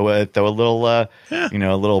somewhere. Throw a little a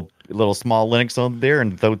little small Linux on there,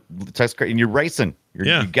 and throw and you're racing.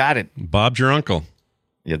 You got it. Bob's your uncle.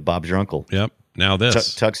 Yeah, Bob's your uncle. Yep. Now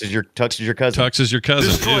this Tux is your cousin. Tux is your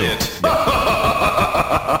cousin. Destroy it.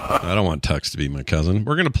 I don't want Tux to be my cousin.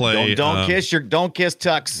 We're gonna play. Don't kiss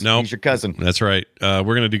Tux. No, he's your cousin. That's right.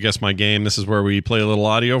 We're gonna do Guess My Game. This is where we play a little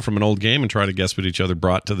audio from an old game and try to guess what each other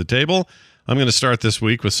brought to the table. I'm gonna start this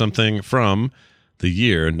week with something from the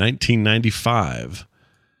year 1995,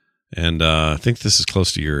 and I think this is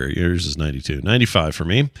close to yours is 92, 95 for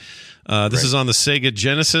me. This is on the Sega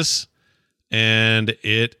Genesis. And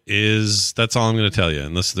that's all I'm going to tell you.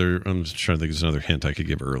 Unless I'm just trying to think there's another hint I could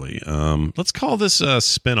give early. Let's call this a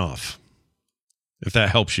spinoff, if that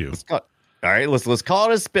helps you. All right, let's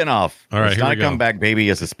call it a spinoff. All right, it's not a comeback, baby.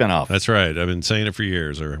 It's a spinoff. That's right. I've been saying it for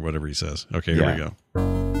years, or whatever he says. Okay, here we go.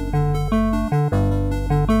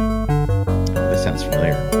 This sounds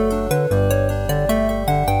familiar.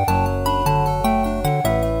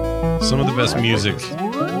 Some of the best music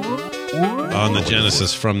on the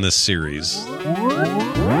Genesis from this series. See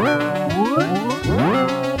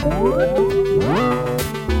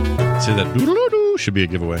that doo-doo-doo should be a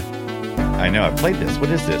giveaway. I know. I played this. What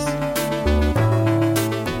is this?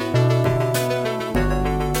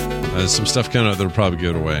 There's some stuff coming out that'll probably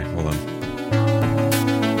give it away. Hold on.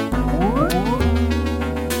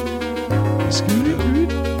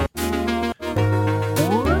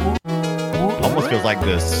 Almost feels like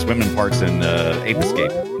the swimming parts in Ape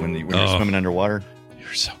Escape when you're swimming underwater.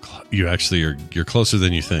 You're so close. You're closer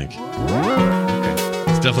than you think. Okay.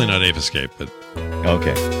 It's definitely not Ape Escape, but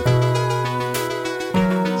okay.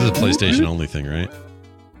 This is a PlayStation only thing, right?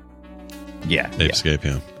 Yeah. Ape Escape,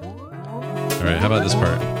 yeah. All right, how about this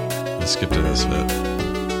part? Let's skip to this bit. Hold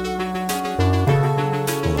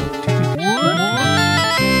on.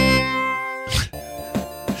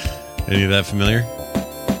 Any of that familiar?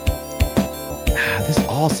 This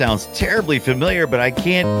all sounds terribly familiar, but I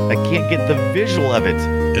can't get the visual of it.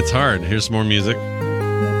 It's hard. Here's some more music.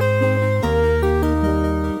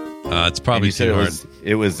 It's probably too hard.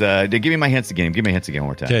 It was give me my hints again. Give me hints again one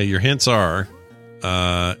more time. Okay, your hints are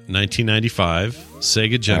 1995,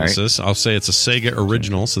 Sega Genesis. Right. I'll say it's a Sega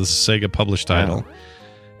original, so this is a Sega published title.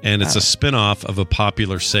 And it's a spin-off of a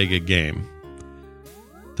popular Sega game.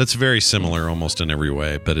 That's very similar almost in every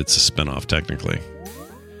way, but it's a spin-off technically.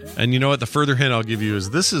 And you know what? The further hint I'll give you is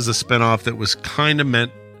this is a spin-off that was kind of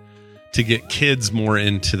meant to get kids more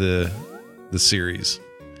into the series.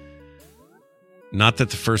 Not that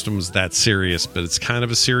the first one was that serious, but it's kind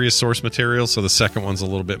of a serious source material, so the second one's a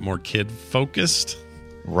little bit more kid-focused.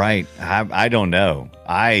 Right. I don't know.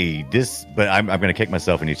 But I'm going to kick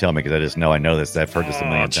myself when you tell me because I know this. I've heard this a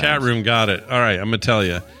million times. Chat room got it. All right, I'm going to tell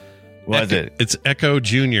you. What is it? It's Echo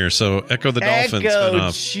Jr., so Echo the Dolphin Echo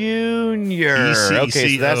spin-off. Jr.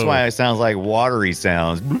 Okay, so that's why it sounds like watery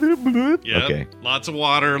sounds. Yep. Okay. Lots of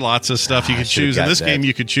water, lots of stuff you could choose. In this game,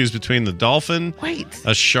 you could choose between the dolphin,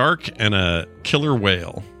 a shark, and a killer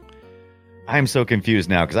whale. I'm so confused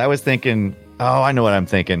now because I was thinking, I know what I'm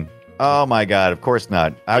thinking. Oh, my God. Of course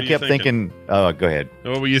not. I kept thinking, go ahead.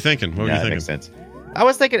 What were you thinking? That makes sense. I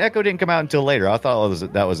was thinking Echo didn't come out until later. I thought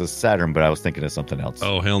that was a Saturn, but I was thinking of something else.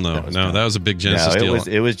 Oh, hell no. That was a big Genesis deal.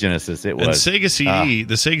 It was Genesis. It was. And Sega CD,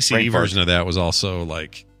 the Sega CD version of that was also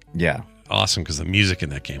awesome because the music in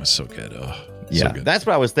that game is so good. Oh, yeah. So good. That's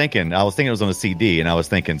what I was thinking. I was thinking it was on the CD, and I was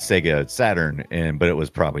thinking Sega Saturn, but it was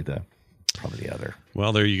probably the other.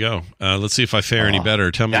 Well, there you go. Let's see if I fare any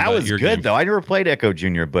better. Tell me about your game. That was good, though. I never played Echo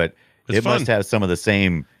Jr., but it must have some of the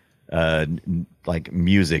same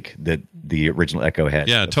music that the original Echo had.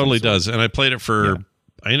 Yeah, it totally does. And I played it for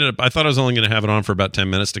I thought I was only going to have it on for about 10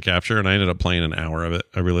 minutes to capture, and I ended up playing an hour of it.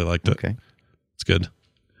 I really liked it. Okay. It's good.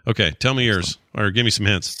 Okay, tell me yours, or give me some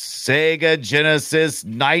hints. Sega Genesis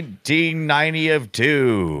 1990 of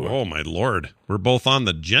 2. Oh, my Lord. We're both on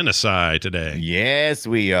the genocide today. Yes,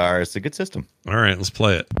 we are. It's a good system. All right, let's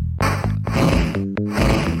play it.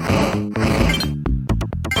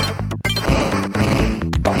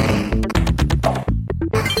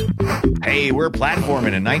 Hey, we're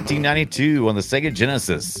platforming in 1992 on the Sega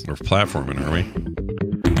Genesis. We're platforming, are we?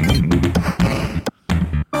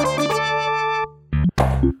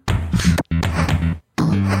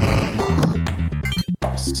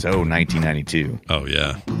 So 1992. Oh,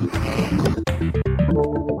 yeah.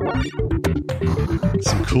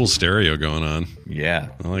 Some cool stereo going on. Yeah.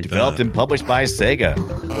 I like Developed that. and published by Sega.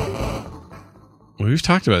 Well, we've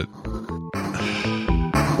talked about...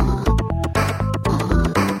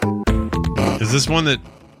 Is this one that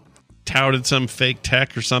touted some fake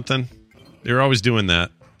tech or something? They were always doing that.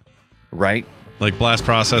 Right. Like blast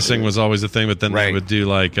processing was always a thing, but then they would do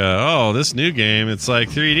like, oh, this new game, it's like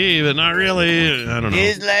 3D, but not really. I don't know.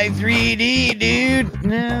 It's like 3D, dude.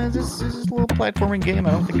 No, this is a little platforming game.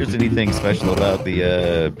 I don't think there's anything special about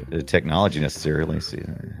the technology necessarily. Let's see.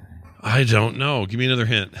 I don't know. Give me another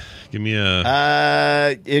hint. Give me a...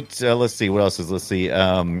 let's see. What else is... Let's see.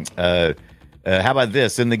 How about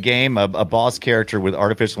this? In the game, a boss character with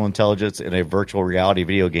artificial intelligence in a virtual reality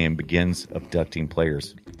video game begins abducting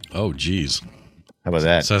players. Oh, geez. How about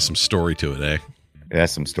that? So that's some story to it, eh? It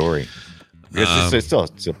has some story. It's still a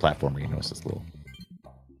platformer, you know. It's just a little...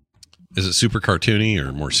 Is it super cartoony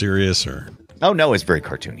or more serious or... Oh, no, it's very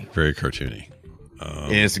cartoony. Very cartoony.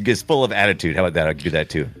 And it's full of attitude. How about that? I'll do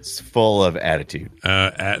that, too. It's full of attitude.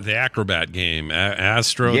 The Acrobat game.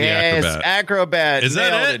 Astro yes, the Acrobat. Acrobat. Is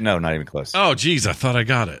that it? No, not even close. Oh, geez. I thought I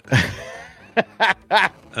got it.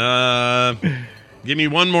 Give me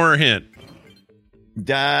one more hint.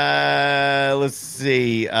 Let's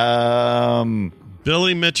see.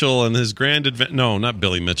 Billy Mitchell and his grand adventure. No, not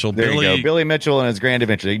Billy Mitchell. There you go. Billy Mitchell and his grand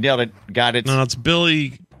adventure. You nailed it. Got it. No, it's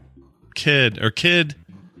Billy Kid. Billy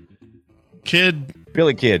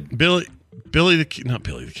Kid. Billy the Kid. Not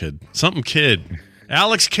Billy the Kid. Something Kid.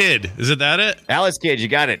 Alex Kidd. Is that it? Alex Kidd. You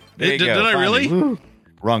got it. There you go. Did I really? Woo.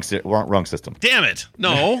 Wrong system. Damn it.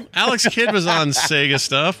 No. Alex Kidd was on Sega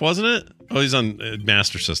stuff, wasn't it? Oh, he's on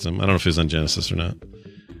Master System. I don't know if he was on Genesis or not.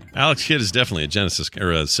 Alex Kidd is definitely a Genesis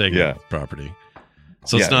or a Sega property.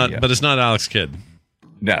 So it's not, but it's not Alex Kidd.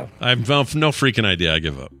 No. I have no freaking idea. I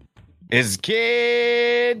give up. It's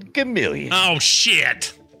Kid Chameleon. Oh,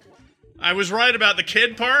 shit. I was right about the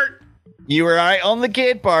kid part? You were right on the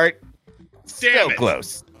kid part. Damn so it.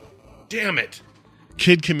 Close. Damn it.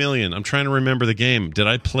 Kid Chameleon. I'm trying to remember the game. Did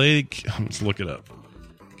I play? Let's look it up.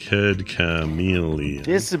 Kid Chameleon.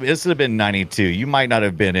 This would have been 92. You might not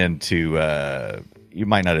have been into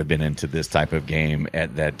this type of game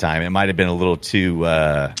at that time. It might have been a little too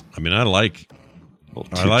I like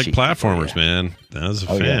platformers, man. I was a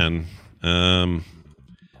fan. Yeah.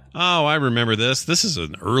 I remember this. This is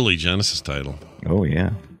an early Genesis title. Oh yeah.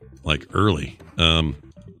 Like early. Hold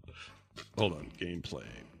on. Gameplay.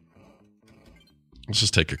 Let's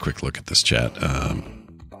just take a quick look at this chat.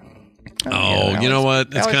 You know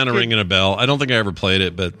what? It's kind of ringing a bell. I don't think I ever played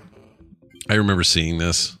it, but I remember seeing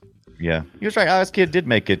this. Yeah, he was right. Alex Kidd did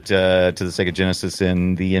make it to the Sega Genesis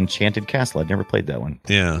in the Enchanted Castle. I'd never played that one.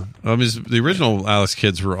 Yeah, the original Alex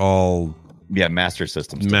Kidds were all Master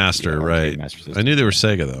Systems. Right? Master System. I knew they were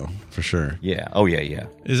Sega though, for sure. Yeah. Oh yeah.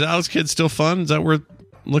 Is Alex Kidd still fun? Is that worth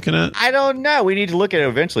looking at? I don't know. We need to look at it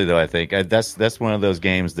eventually, though. I think that's one of those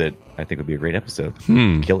games that I think would be a great episode.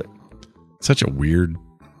 Kill it. Such a weird.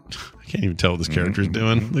 I can't even tell what this character's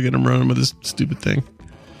doing. Look at him running with this stupid thing.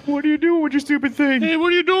 What are you doing with your stupid thing? Hey, what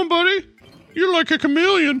are you doing, buddy? You're like a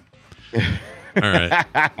chameleon. All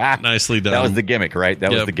right. Nicely done. That was the gimmick, right?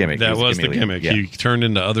 That was the gimmick. That was the gimmick. Yeah. He turned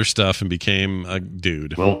into other stuff and became a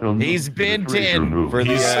dude. Welcome. He's been 10 for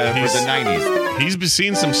the 90s. He's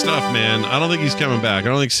seen some stuff, man. I don't think he's coming back. I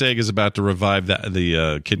don't think Sega's about to revive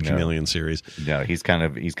the Kid Chameleon series. No, he's kind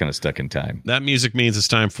of stuck in time. That music means it's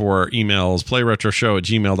time for our emails.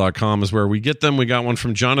 PlayRetroShow@gmail.com is where we get them. We got one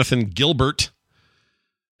from Jonathan Gilbert,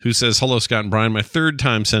 who says, "Hello, Scott and Brian. My third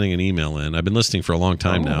time sending an email in. I've been listening for a long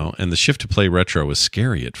time now, and the shift to play retro was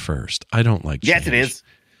scary at first. I don't like change." Yes, it is.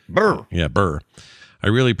 Burr. Yeah, burr. I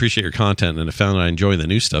really appreciate your content, and I found that I enjoy the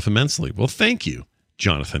new stuff immensely. Well, thank you,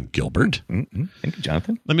 Jonathan Gilbert. Mm-hmm. Thank you,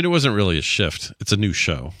 Jonathan. I mean, it wasn't really a shift. It's a new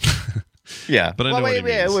show. Yeah, but I know what he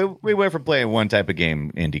means. We went from playing one type of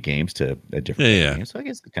game, indie games, to a different game. So I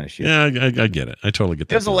guess it kind of shit. Yeah, I get it. I totally get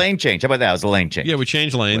that. It was a lane change. How about that? It was a lane change. Yeah, we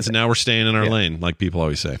changed lanes, and now we're staying in our lane, like people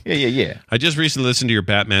always say. Yeah. I just recently listened to your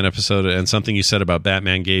Batman episode, and something you said about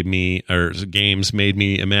Batman games made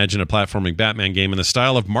me imagine a platforming Batman game in the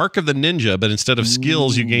style of Mark of the Ninja, but instead of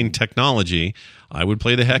skills, you gain technology. I would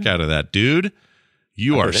play the heck out of that, dude.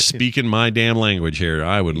 You are speaking my damn language here.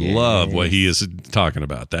 I would love what he is talking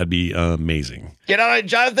about. That'd be amazing. Get on it,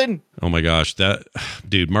 Jonathan. Oh my gosh,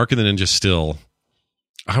 dude, Mark of the Ninja still.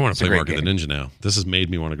 I want to play Mark of the Ninja now. This has made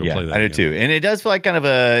me want to go play that. I do too, and it does feel like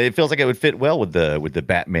it feels like it would fit well with the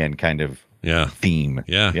Batman kind of theme.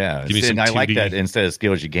 Yeah. Give me some I 2D. like that instead of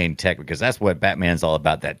skills you gain tech, because that's what Batman's all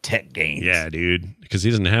about, that tech gains. Yeah, dude, because he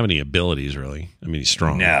doesn't have any abilities really. I mean, he's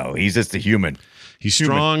strong. No, he's just a human. He's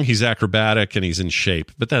strong, he's acrobatic, and he's in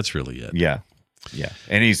shape, but that's really it. Yeah.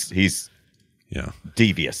 And he's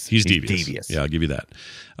devious. He's devious. Yeah, I'll give you that.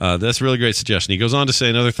 That's a really great suggestion. He goes on to say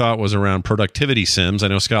another thought was around productivity sims. I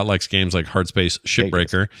know Scott likes games like Hardspace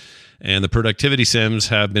Shipbreaker, and the productivity sims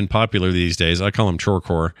have been popular these days. I call them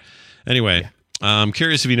chorecore. Anyway, I'm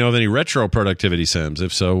curious if you know of any retro productivity sims.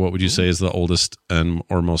 If so, what would you say is the oldest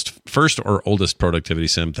first or oldest productivity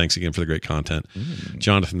sim? Thanks again for the great content,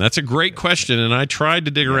 Jonathan. That's a great question, and I tried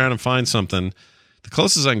to dig around and find something. The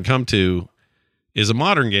closest I can come to is a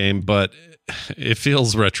modern game, but it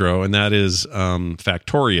feels retro, and that is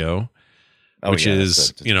Factorio, which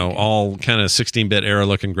is all kind of 16-bit era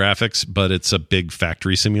looking graphics, but it's a big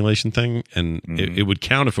factory simulation thing, and it would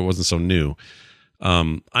count if it wasn't so new.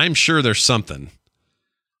 I'm sure there's something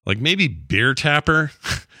like maybe Beer Tapper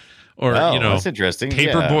or that's interesting.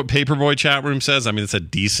 Paperboy chat room says. I mean, it's a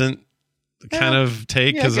decent kind of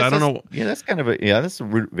take, because I don't know. Yeah, that's kind of that's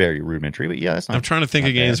very rudimentary, but that's not. I'm trying to think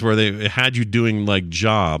of games where they had you doing like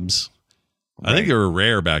jobs. Right. I think they were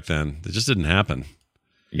rare back then. It just didn't happen.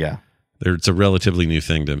 Yeah. It's a relatively new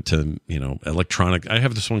thing to electronic. I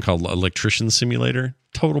have this one called Electrician Simulator.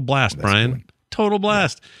 Total blast, Brian. Total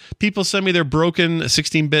blast. People send me their broken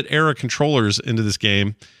 16-bit era controllers into this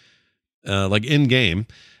game, like in-game,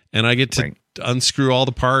 and I get to unscrew all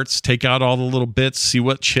the parts, take out all the little bits, see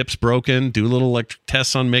what chip's broken, do little electric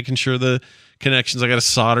tests on making sure the connections. I got to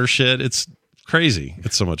solder shit. It's crazy.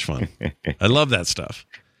 It's so much fun. I love that stuff.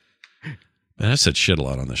 Man, I said shit a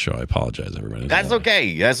lot on the show. I apologize, everybody. That's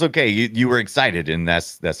okay. That's okay. You were excited, and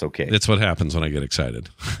that's okay. It's what happens when I get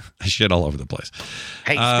excited. I shit all over the place.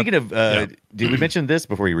 Hey, speaking of, did we mention this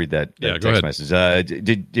before you read that text message?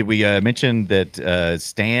 Did we mention that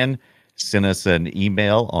Stan sent us an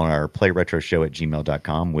email on our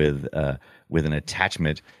playretroshow@gmail.com with an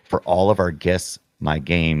attachment for all of our Guess My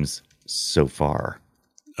Games so far?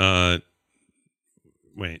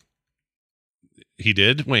 Wait. He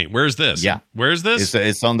did? Wait, where's this? Yeah. Where's this?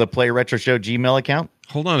 It's on the Play Retro Show Gmail account.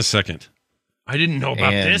 Hold on a second. I didn't know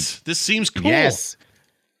about this. This seems cool. Yes.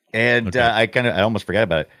 And I almost forgot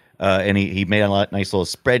about it. And he made a nice little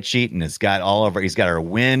spreadsheet, and he's got our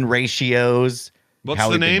win ratios. What's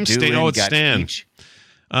the name? It's Stan.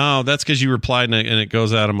 Oh, that's because you replied and it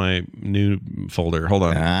goes out of my new folder. Hold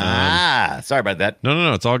on. Sorry about that.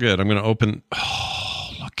 No. It's all good. I'm going to open.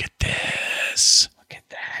 Oh, look at this.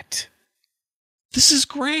 This is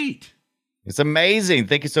great. It's amazing.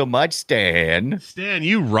 Thank you so much, Stan. Stan,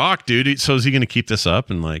 you rock, dude. So is he going to keep this up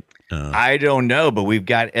and like? I don't know, but we've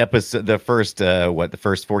got the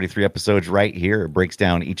first 43 episodes right here. It breaks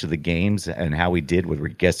down each of the games and how we did, whether we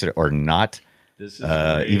guessed it or not. This is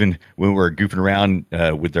even when we were goofing around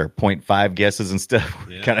with their 0.5 guesses and stuff,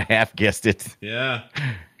 we kind of half guessed it. Yeah.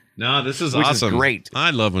 No, this is Which awesome. Is great.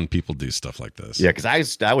 I love when people do stuff like this. Yeah, because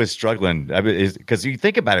I was struggling. Because you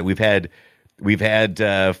think about it, we've had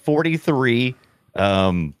 43.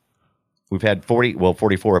 We've had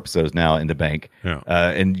 44 episodes now in the bank. Yeah.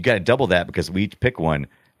 And you got to double that because we each pick one.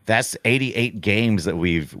 That's 88 games that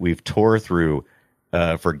we've tore through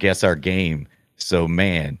for Guess Our Game. So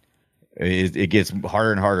man, it gets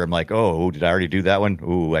harder and harder. I'm like, oh, did I already do that one?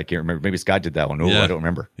 Oh, I can't remember. Maybe Scott did that one. Oh, I don't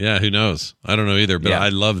remember. Yeah, who knows? I don't know either. But I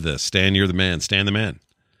love this. Stan, you're the man. Stan the man.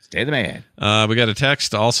 Stay the man. We got a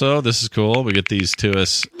text also. This is cool. We get these to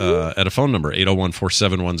us at a phone number,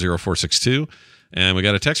 801-471-0462. And we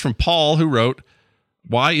got a text from Paul who wrote,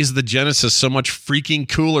 "Why is the Genesis so much freaking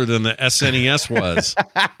cooler than the SNES was?"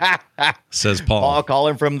 Says Paul. Paul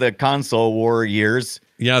calling from the console war years.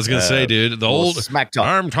 Yeah, I was going to say, dude, the old smack talk.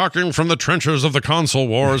 I'm talking from the trenches of the console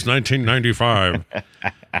wars, 1995.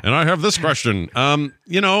 And I have this question.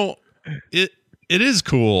 It is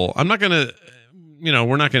cool. I'm not going to...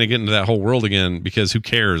 we're not going to get into that whole world again because who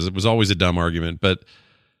cares? It was always a dumb argument, but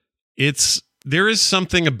there is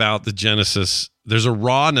something about the Genesis there's a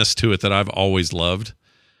rawness to it that I've always loved.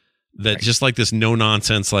 That just like this no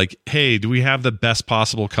nonsense, like, hey, do we have the best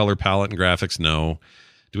possible color palette and graphics? No.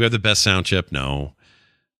 Do we have the best sound chip? No.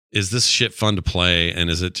 Is this shit fun to play? And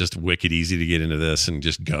is it just wicked easy to get into this and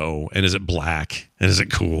just go? And is it black? And is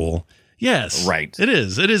it cool? Yes. Right. It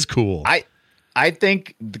is. It is cool. I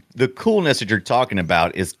think the coolness that you're talking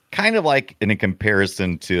about is kind of like in a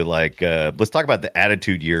comparison to like, let's talk about the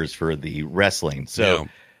Attitude Years for the wrestling. So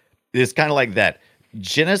it's kind of like that.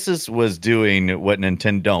 Genesis was doing what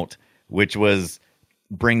Nintendo don't, which was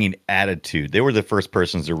bringing attitude. They were the first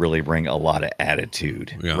persons to really bring a lot of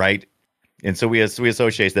attitude, right? And so we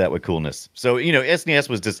associate that with coolness. So, SNES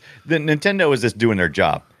was just, the Nintendo was just doing their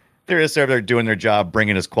job. They're just there doing their job,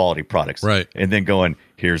 bringing us quality products. Right. And then going,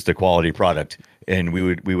 here's the quality product. And we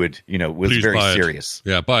would, was Please very buy it. serious.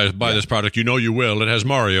 Yeah, buy this product. You know you will. It has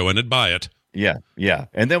Mario in it. Buy it. Yeah.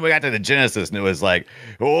 And then we got to the Genesis, and it was like,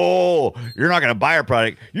 oh, you're not going to buy our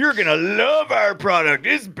product. You're going to love our product.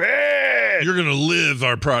 It's bad. You're going to live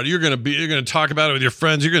our product. You're going to talk about it with your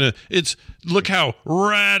friends. Look how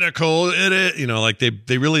radical it is. Like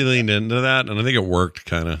they really leaned into that, and I think it worked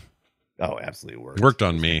kind of. Oh, absolutely worked. Worked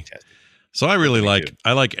on me. Fantastic. So I really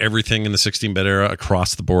I like everything in the 16-bit era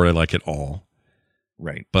across the board. I like it all.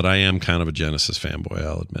 Right. But I am kind of a Genesis fanboy,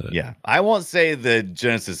 I'll admit it. Yeah. I won't say the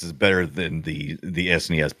Genesis is better than the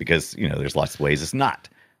SNES because, there's lots of ways it's not.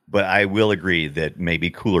 But I will agree that maybe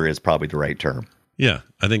cooler is probably the right term. Yeah.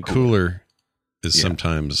 I think cooler is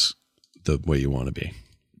sometimes the way you want to be.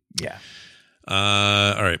 Yeah.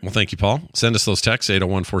 All right. Well, thank you, Paul. Send us those texts,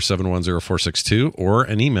 801-471-0462, or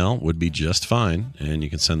an email would be just fine. And you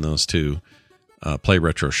can send those to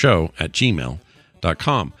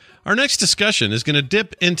playretroshow@gmail.com. Our next discussion is going to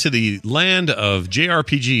dip into the land of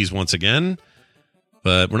JRPGs once again,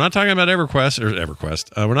 but we're not talking about EverQuest.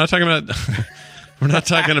 We're not talking about we're not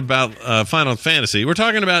talking about Final Fantasy. We're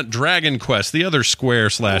talking about Dragon Quest, the other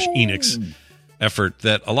Square/Enix effort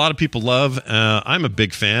that a lot of people love. I'm a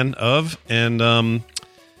big fan of, and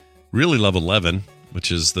really love 11,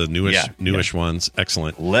 which is the newish ones.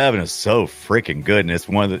 Excellent. 11 is so freaking good, and it's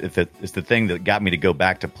it's the thing that got me to go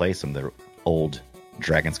back to play some of the old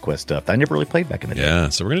Dragon's Quest stuff that I never really played back in the day. Yeah,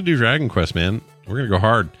 so we're going to do Dragon Quest, man. We're going to go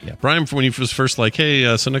hard. Yeah. Brian, when he was first like,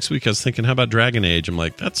 hey, so next week I was thinking, how about Dragon Age? I'm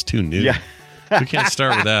like, that's too new. Yeah. We can't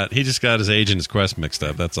start with that. He just got his age and his quest mixed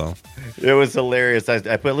up. That's all. It was hilarious.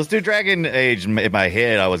 I put, let's do Dragon Age. In my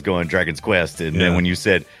head, I was going Dragon's Quest. And then when you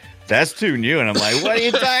said, that's too new, and I'm like, what are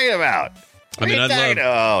you talking about?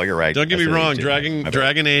 Oh, you're right. Don't get me wrong.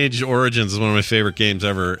 Dragon Age Origins is one of my favorite games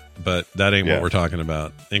ever, but that ain't what we're talking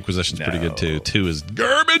about. Inquisition's pretty good too. 2 is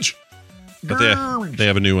garbage. But they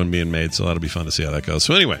have a new one being made, so that'll be fun to see how that goes.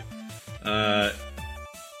 So anyway, I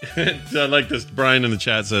like this. Brian in the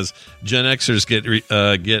chat says Gen Xers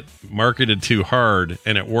get marketed too hard,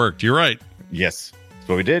 and it worked. You're right. Yes, that's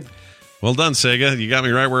what we did. Well done, Sega. You got me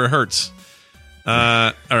right where it hurts.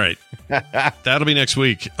 All right. That'll be next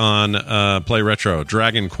week on Play Retro,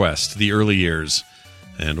 Dragon Quest, the early years.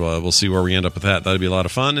 And we'll see where we end up with that. That'll be a lot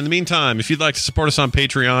of fun. In the meantime, if you'd like to support us on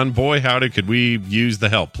Patreon, boy, howdy, could we use the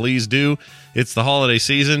help. Please do. It's the holiday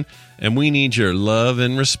season, and we need your love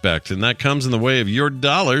and respect. And that comes in the way of your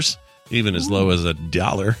dollars, even as low as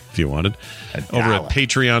 $1 if you wanted. Over at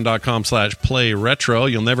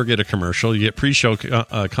patreon.com/playretro. You'll never get a commercial. You get pre-show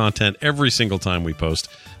content every single time we post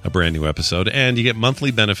a brand new episode, and you get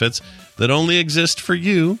monthly benefits that only exist for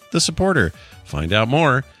you, the supporter. Find out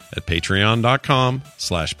more at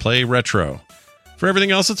patreon.com/playretro. For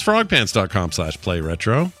everything else, it's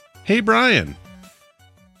frogpants.com/playretro. Hey, Brian,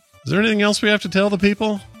 is there anything else we have to tell the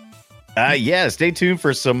people? Yeah, stay tuned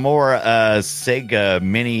for some more Sega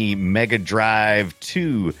Mini Mega Drive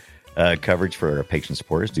 2 coverage for our patron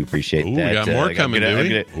supporters. Do appreciate that. We got more coming,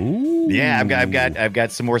 do we? Yeah, I've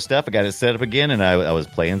got some more stuff. I got it set up again, and I was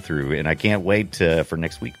playing through, and I can't wait for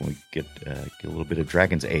next week when we get a little bit of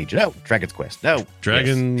Dragon's Age. No, Dragon's Quest. No,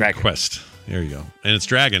 Dragon Quest. There you go. And it's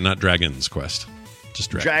Dragon, not Dragon's Quest. Just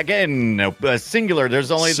Dragon. No, singular.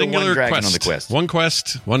 There's only singular the one dragon quest. on the quest. One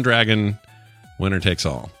quest, one dragon. Winner takes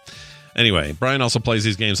all. Anyway, Brian also plays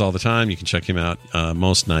these games all the time. You can check him out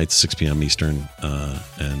most nights, 6 p.m. Eastern,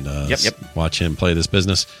 and watch him play this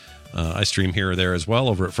business. I stream here or there as well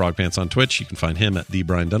over at Frog Pants on Twitch. You can find him at the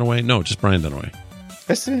Brian Dunaway. No, just Brian Dunaway.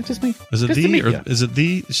 That's just me. Is it just the me, or is it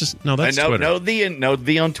the? It's just no. That's Twitter. No,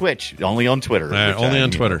 the on Twitch. Only on Twitter. Only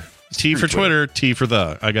on Twitter. T for Twitter. T for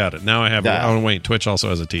the. I got it. Now I have. Oh wait, Twitch also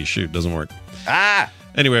has a T. Shoot, doesn't work.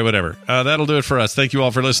 Anyway, whatever. That'll do it for us. Thank you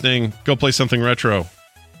all for listening. Go play something retro,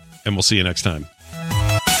 and we'll see you next time.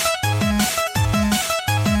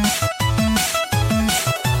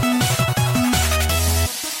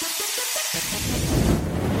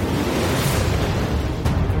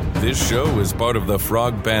 This show is part of the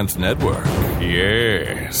Frog Pants Network.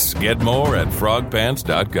 Yes. Get more at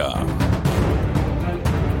frogpants.com.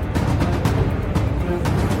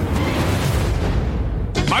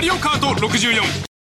 Mario Kart 64